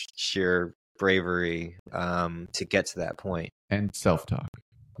courage, sheer bravery, to get to that point. And self-talk.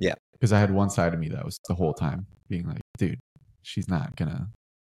 Yeah. Because I had one side of me that was the whole time being like, dude, she's not gonna,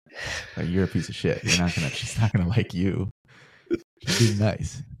 like, you're a piece of shit. She's not gonna like you. She's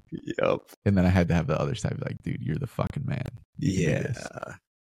nice. Yep. And then I had to have the other side be like, dude, you're the fucking man. Yeah.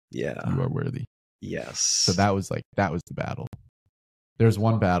 You are worthy. Yes. So that was the battle. There's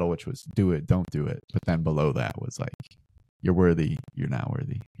one battle which was do it, don't do it. But then below that was like, you're worthy, you're not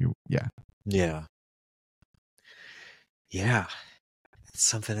worthy. Yeah. Yeah. It's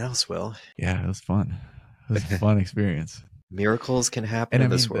something else, Will. Yeah, it was fun. It was a fun experience. Miracles can happen in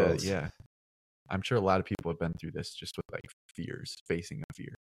this world. Yeah. I'm sure a lot of people have been through this just with like fears, facing a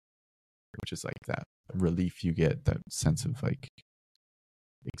fear, which is like that relief you get, that sense of like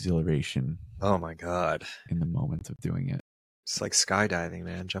exhilaration. Oh my God. In the moment of doing it. It's like skydiving,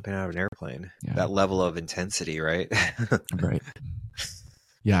 man, jumping out of an airplane. Yeah. That level of intensity, right? Right.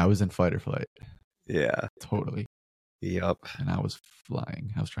 Yeah, I was in fight or flight. Yeah. Totally. Yep. And I was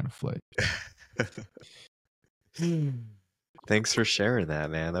flying. I was trying to fly. Thanks for sharing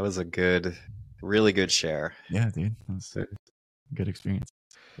that, man. That was a really good share. Yeah, dude. That was a good experience.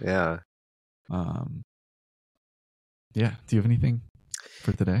 Yeah. Yeah. Do you have anything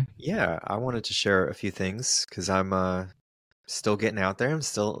for today? Yeah, I wanted to share a few things because I'm still getting out there. I'm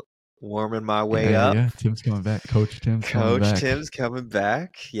still warming my way up. Yeah, Tim's coming back. Coach Tim's coming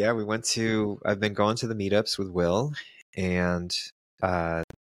back. Yeah, I've been going to the meetups with Will, and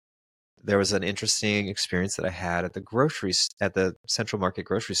there was an interesting experience that I had at the Central Market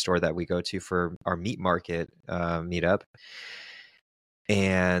grocery store that we go to for our meat market meetup.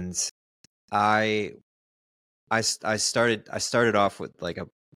 And I started off with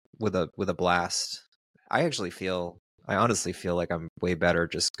a blast. I honestly feel like I'm way better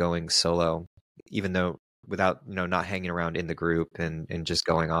just going solo, even though without not hanging around in the group and just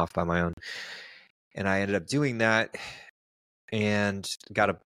going off by my own. And I ended up doing that and got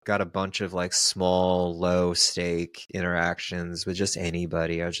got a bunch of like small, low stake interactions with just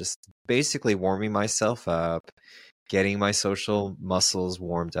anybody. I was just basically warming myself up, getting my social muscles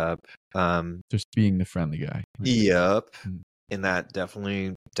warmed up. Just being the friendly guy. Yep. Mm. And that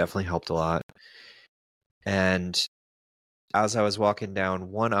definitely helped a lot. And as I was walking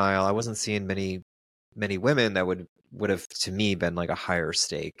down one aisle, I wasn't seeing many women that would have to me been like a higher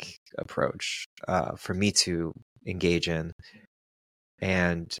stake approach for me to engage in.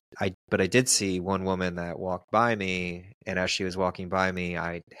 But I did see one woman that walked by me, and as she was walking by me,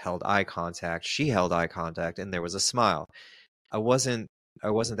 I held eye contact. She held eye contact, and there was a smile. I wasn't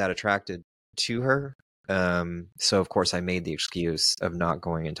that attracted to her. So of course I made the excuse of not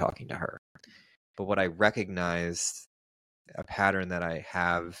going and talking to her. But what I recognized, a pattern that I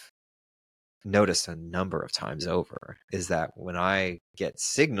have noticed a number of times over, is that when I get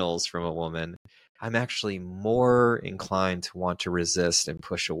signals from a woman, I'm actually more inclined to want to resist and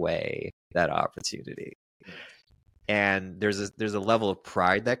push away that opportunity. And there's a level of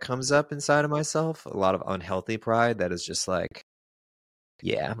pride that comes up inside of myself, a lot of unhealthy pride that is just like,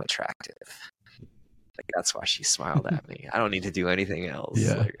 yeah, I'm attractive. Like, that's why she smiled at me. I don't need to do anything else.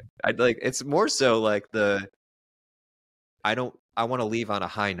 Yeah. Like it's more so like I want to leave on a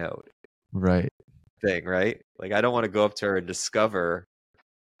high note. Right. Thing, right? Like I don't want to go up to her and discover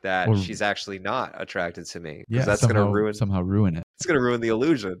that she's actually not attracted to me, because that's going to somehow ruin it. It's going to ruin the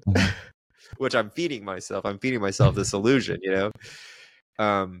illusion, which I'm feeding myself. I'm feeding myself this illusion, you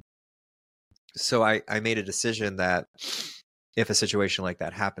know? So I made a decision that if a situation like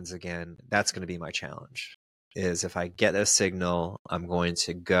that happens again, that's going to be my challenge, is if I get a signal, I'm going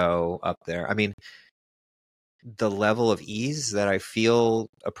to go up there. I mean, the level of ease that I feel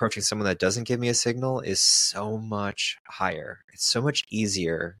approaching someone that doesn't give me a signal is so much higher. It's so much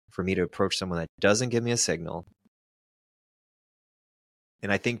easier for me to approach someone that doesn't give me a signal.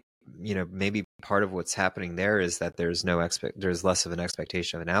 And I think, you know, maybe part of what's happening there is that there's less of an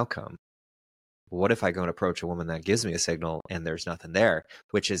expectation of an outcome. What if I go and approach a woman that gives me a signal and there's nothing there,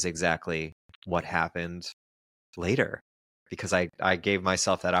 which is exactly what happened later, because I gave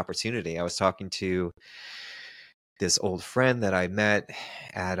myself that opportunity. I was talking to this old friend that I met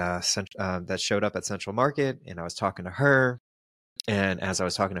at that showed up at Central Market, and I was talking to her. And as I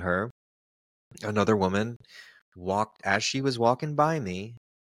was talking to her, another woman as she was walking by me,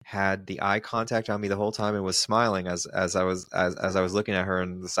 had the eye contact on me the whole time and was smiling as I was looking at her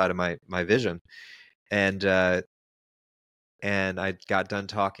on the side of my vision. And I got done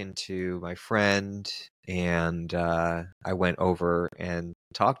talking to my friend, and I went over and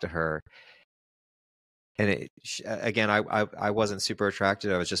talked to her. And again, I wasn't super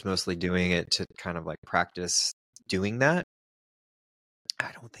attracted. I was just mostly doing it to kind of like practice doing that.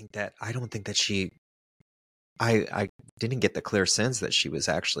 I don't think that she, I didn't get the clear sense that she was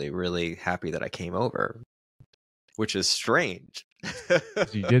actually really happy that I came over, which is strange. So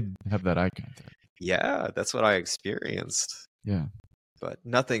you did have that eye contact. Yeah, that's what I experienced. Yeah. But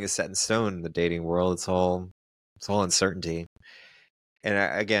nothing is set in stone in the dating world. It's all uncertainty. And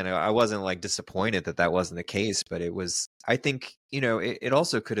I wasn't like disappointed that wasn't the case, but it was, I think, you know, it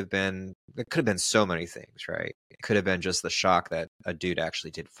also could have been so many things, right? It could have been just the shock that a dude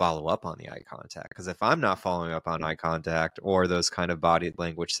actually did follow up on the eye contact. Because if I'm not following up on eye contact or those kind of body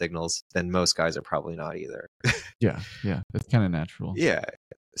language signals, then most guys are probably not either. Yeah. That's kind of natural. Yeah.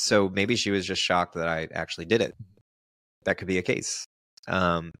 So maybe she was just shocked that I actually did it. That could be a case.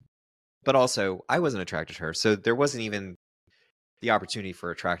 But also, I wasn't attracted to her. So there wasn't even the opportunity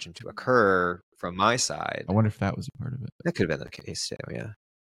for attraction to occur from my side. I wonder if that was a part of it. That could have been the case too, yeah.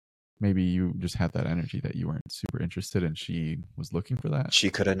 Maybe you just had that energy that you weren't super interested, and she was looking for that.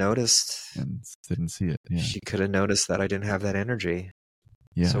 She could have noticed. And didn't see it. Yeah. She could have noticed that I didn't have that energy.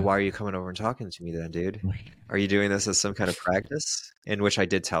 Yeah. So why are you coming over and talking to me then, dude? Right. Are you doing this as some kind of practice? In which I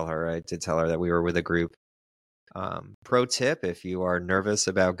did tell her that we were with a group. Pro tip, if you are nervous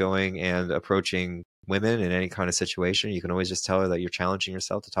about going and approaching women in any kind of situation, you can always just tell her that you're challenging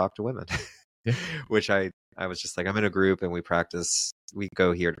yourself to talk to women. Yeah. Which I was just like, I'm in a group and we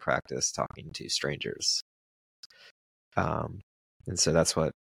go here to practice talking to strangers. And so that's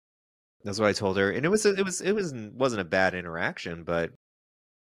what I told her. And it wasn't a bad interaction, but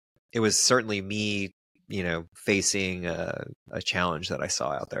it was certainly me, you know, facing a challenge that I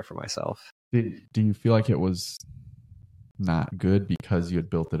saw out there for myself. Do you feel like it was not good because you had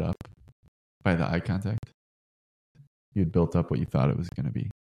built it up by the eye contact? You had built up what you thought it was going to be.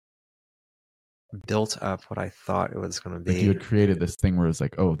 Built up what I thought it was going to be. Like you had created this thing where it's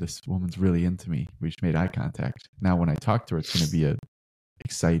like, oh, this woman's really into me. We just made eye contact. Now when I talk to her, it's going to be a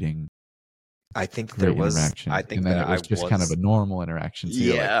exciting I think great there was. interaction. I think And then that it was just kind of a normal interaction. So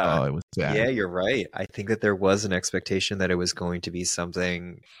you're like, Yeah. oh, it was bad. Yeah, you're right. I think that there was an expectation that it was going to be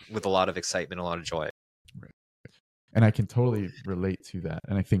something with a lot of excitement, a lot of joy. Right. And I can totally relate to that.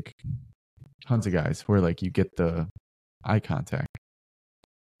 And I think tons of guys where like you get the eye contact,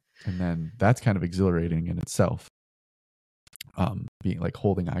 and then that's kind of exhilarating in itself. Being like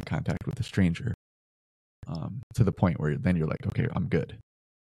holding eye contact with a stranger, to the point where then you're like, okay, I'm good.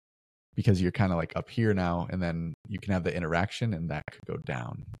 Because you're kind of like up here now, and then you can have the interaction and that could go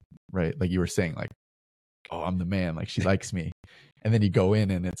down, right? Like you were saying, like, oh, I'm the man, like she likes me. And then you go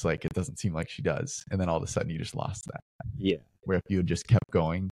in and it's like, it doesn't seem like she does. And then all of a sudden you just lost that. Yeah. Where if you had just kept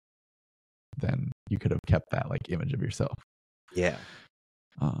going, then you could have kept that like image of yourself. Yeah.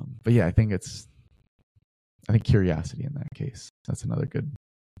 But yeah, I think curiosity in that case, that's another good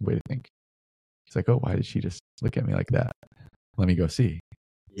way to think. It's like, oh, why did she just look at me like that? Let me go see.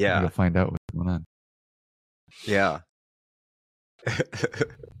 Yeah. Let me go find out what's going on. Yeah.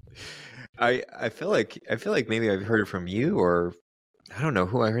 I feel like maybe I've heard it from you, or I don't know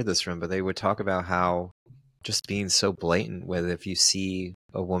who I heard this from, but they would talk about how just being so blatant with, if you see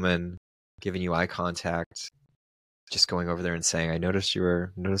a woman giving you eye contact, just going over there and saying, I noticed you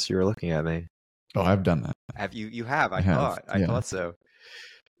were looking at me. Oh, I've done that. Have you? You have. I yeah. thought so.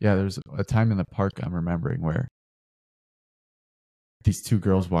 Yeah, there's a time in the park I'm remembering where these two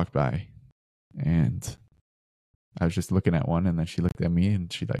girls walked by, and I was just looking at one, and then she looked at me,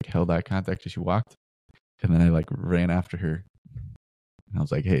 and she like held eye contact as she walked, and then I like ran after her, and I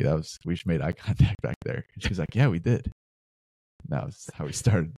was like, "Hey, we just made eye contact back there." And she was like, "Yeah, we did." And that was how we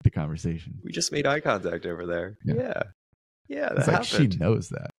started the conversation. We just made eye contact over there. Yeah. That it's like happened. she knows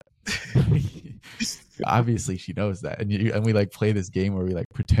that. Obviously, she knows that, and we like play this game where we like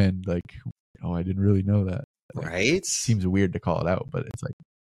pretend like, "Oh, I didn't really know that." Like, right? It seems weird to call it out, but it's like,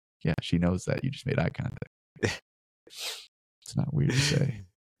 yeah, she knows that you just made eye contact. It's not weird to say.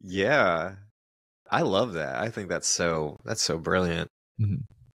 Yeah. I love that. I think that's so brilliant. Mm-hmm.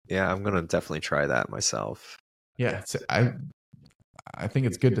 Yeah, I'm gonna definitely try that myself. Yeah, I think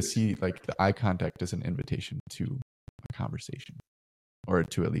it's good to see like the eye contact as an invitation to a conversation, or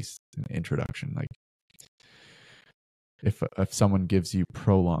to at least an introduction. Like if someone gives you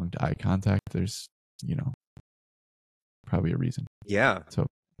prolonged eye contact, there's probably a reason. Yeah. So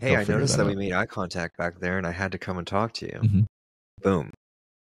hey, I noticed that we made eye contact back there, and I had to come and talk to you. Mm-hmm. Boom.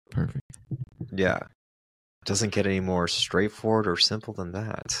 Perfect. Yeah. Doesn't get any more straightforward or simple than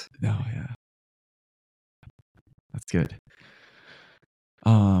that. No, yeah. That's good.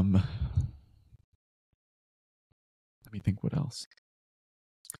 Let me think what else.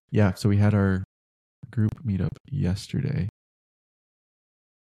 Yeah, so we had our group meetup yesterday.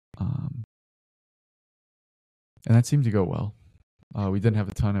 And that seemed to go well. We didn't have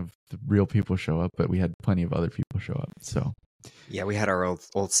a ton of the real people show up, but we had plenty of other people show up. So yeah, we had our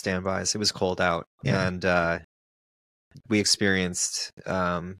old standbys. It was cold out, and we experienced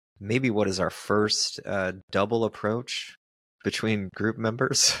maybe what is our first double approach between group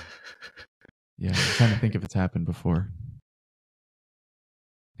members. Yeah, I'm trying to think if it's happened before.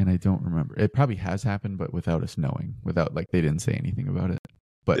 And I don't remember. It probably has happened, but without us knowing, without like they didn't say anything about it.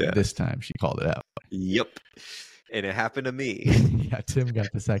 But this time she called it out. Yep. And it happened to me. Yeah, Tim got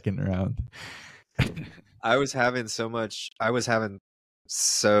the second round. I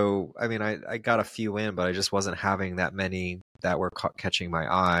got a few in, but I just wasn't having that many that were catching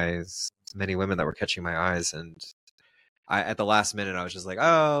my eyes, many women that were catching my eyes. And at the last minute, I was just like,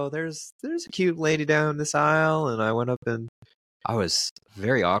 oh, there's a cute lady down this aisle. And I went up, and I was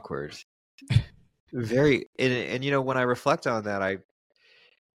very awkward. And when I reflect on that,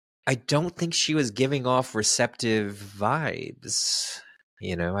 I don't think she was giving off receptive vibes.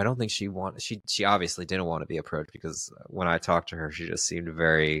 I don't think she obviously didn't want to be approached, because when I talked to her, she just seemed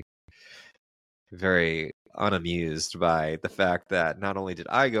very, very unamused by the fact that not only did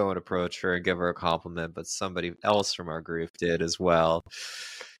I go and approach her and give her a compliment, but somebody else from our group did as well.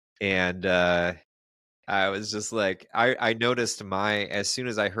 And I was just like, I noticed as soon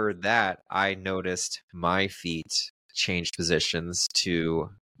as I heard that, I noticed my feet changed positions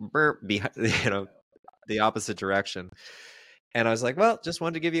to behind, the opposite direction. And I was like, well, just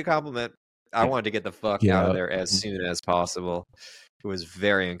wanted to give you a compliment. I wanted to get the fuck out of there as soon as possible. It was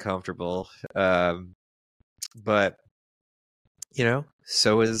very uncomfortable. But,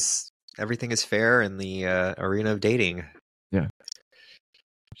 so everything is fair in the arena of dating. Yeah.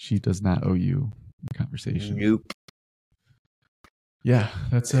 She does not owe you a conversation. Nope. Yeah,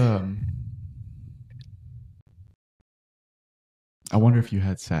 that's I wonder if you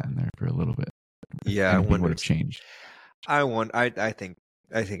had sat in there for a little bit. Yeah, anything would have changed. I think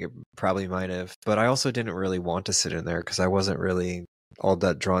I think it probably might have, but I also didn't really want to sit in there because I wasn't really all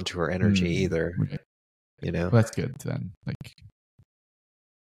that drawn to her energy either. Right. You know, Well, that's good then, like,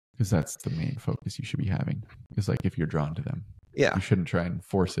 because that's the main focus you should be having. Is like if you're drawn to them, yeah, you shouldn't try and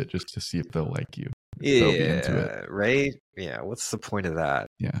force it just to see if they'll like you. They'll be into it, right? Yeah, what's the point of that?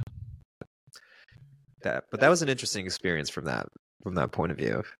 Yeah. But that was an interesting experience from that point of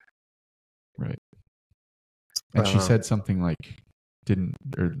view. Right. And she said something like,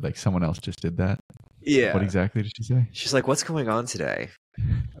 or like someone else just did that. Yeah. What exactly did she say? She's like, what's going on today?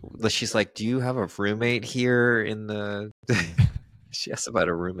 She's like, do you have a roommate here in the... She asked about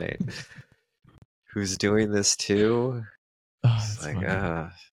a roommate who's doing this too. Oh, it's like, funny.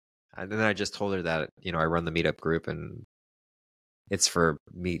 And then I just told her that, you know, I run the meetup group and it's for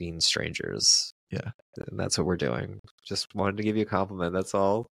meeting strangers. Yeah. And that's what we're doing. Just wanted to give you a compliment. That's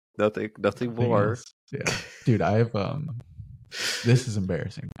all. Nothing more. Else. Yeah. Dude, I've this is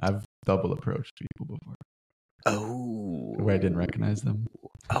embarrassing. I've double approached people before. Oh. Where I didn't recognize them.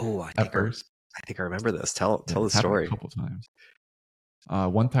 Oh, at first. I think I remember this. Tell the story. A couple times.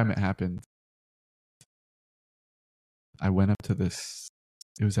 One time it happened. I went up to this.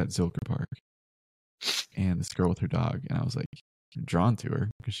 It was at Zilker Park, and this girl with her dog, and I was like drawn to her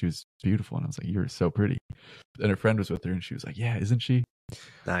because she was beautiful, and I was like, "You're so pretty." And her friend was with her, and she was like, "Yeah, isn't she?"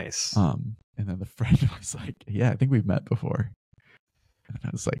 Nice. And then the friend was like, "Yeah, I think we've met before." And I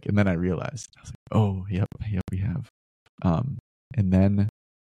was like, and then I realized, I was like, "Oh, yep, we have." And then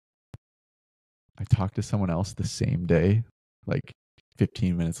I talked to someone else the same day, like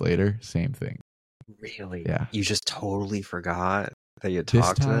 15 minutes later, same thing. Really? Yeah. You just totally forgot that you had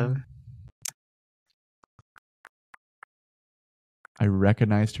talked to them? I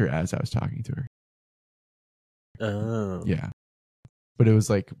recognized her as I was talking to her. Oh. Yeah. But it was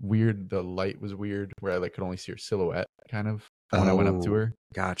like weird. The light was weird where I like could only see her silhouette kind of when I went up to her.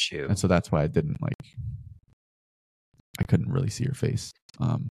 Got you. And so that's why I couldn't really see her face.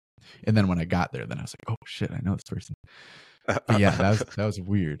 And then when I got there, then I was like, oh shit, I know this person. But yeah, that was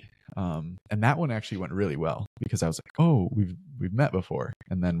weird. And that one actually went really well because I was like, oh, we've met before.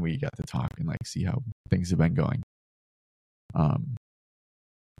 And then we got to talk and like see how things have been going.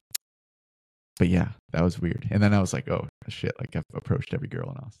 But yeah, that was weird. And then I was like, oh shit, like I've approached every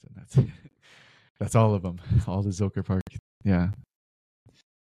girl in Austin. That's all of them. All the Zilker Park. Yeah.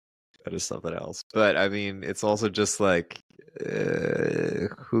 That is something else. But I mean, it's also just like,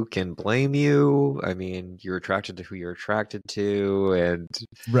 who can blame you? I mean, you're attracted to who you're attracted to, and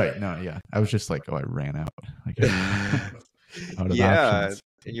right. No, yeah. I was just like, oh, I ran out. Like, out of yeah, options.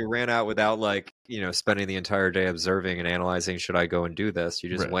 and you ran out without like, you know, spending the entire day observing and analyzing. Should I go and do this? You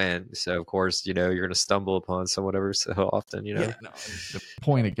just went. So of course, you know, you're going to stumble upon someone ever so often. You know. Yeah, no, the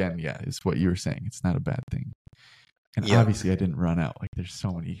point again, yeah, is what you were saying. It's not a bad thing. And obviously I didn't run out. Like there's so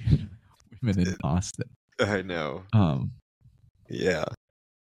many women in Austin. I know. Yeah.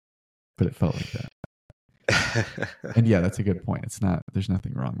 But it felt like that. And yeah, that's a good point. There's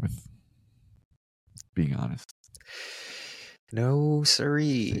nothing wrong with being honest. No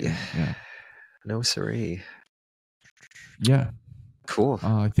siree. Yeah. No siree. Yeah. Cool.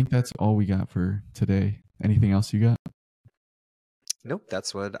 I think that's all we got for today. Anything else you got? Nope,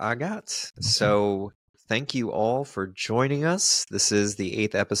 that's what I got. Okay. So thank you all for joining us. This is the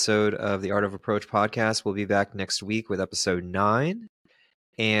 8th episode of the Art of Approach podcast. We'll be back next week with episode 9.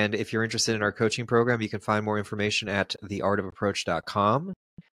 And if you're interested in our coaching program, you can find more information at theartofapproach.com.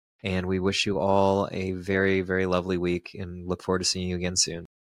 And we wish you all a very, very lovely week and look forward to seeing you again soon.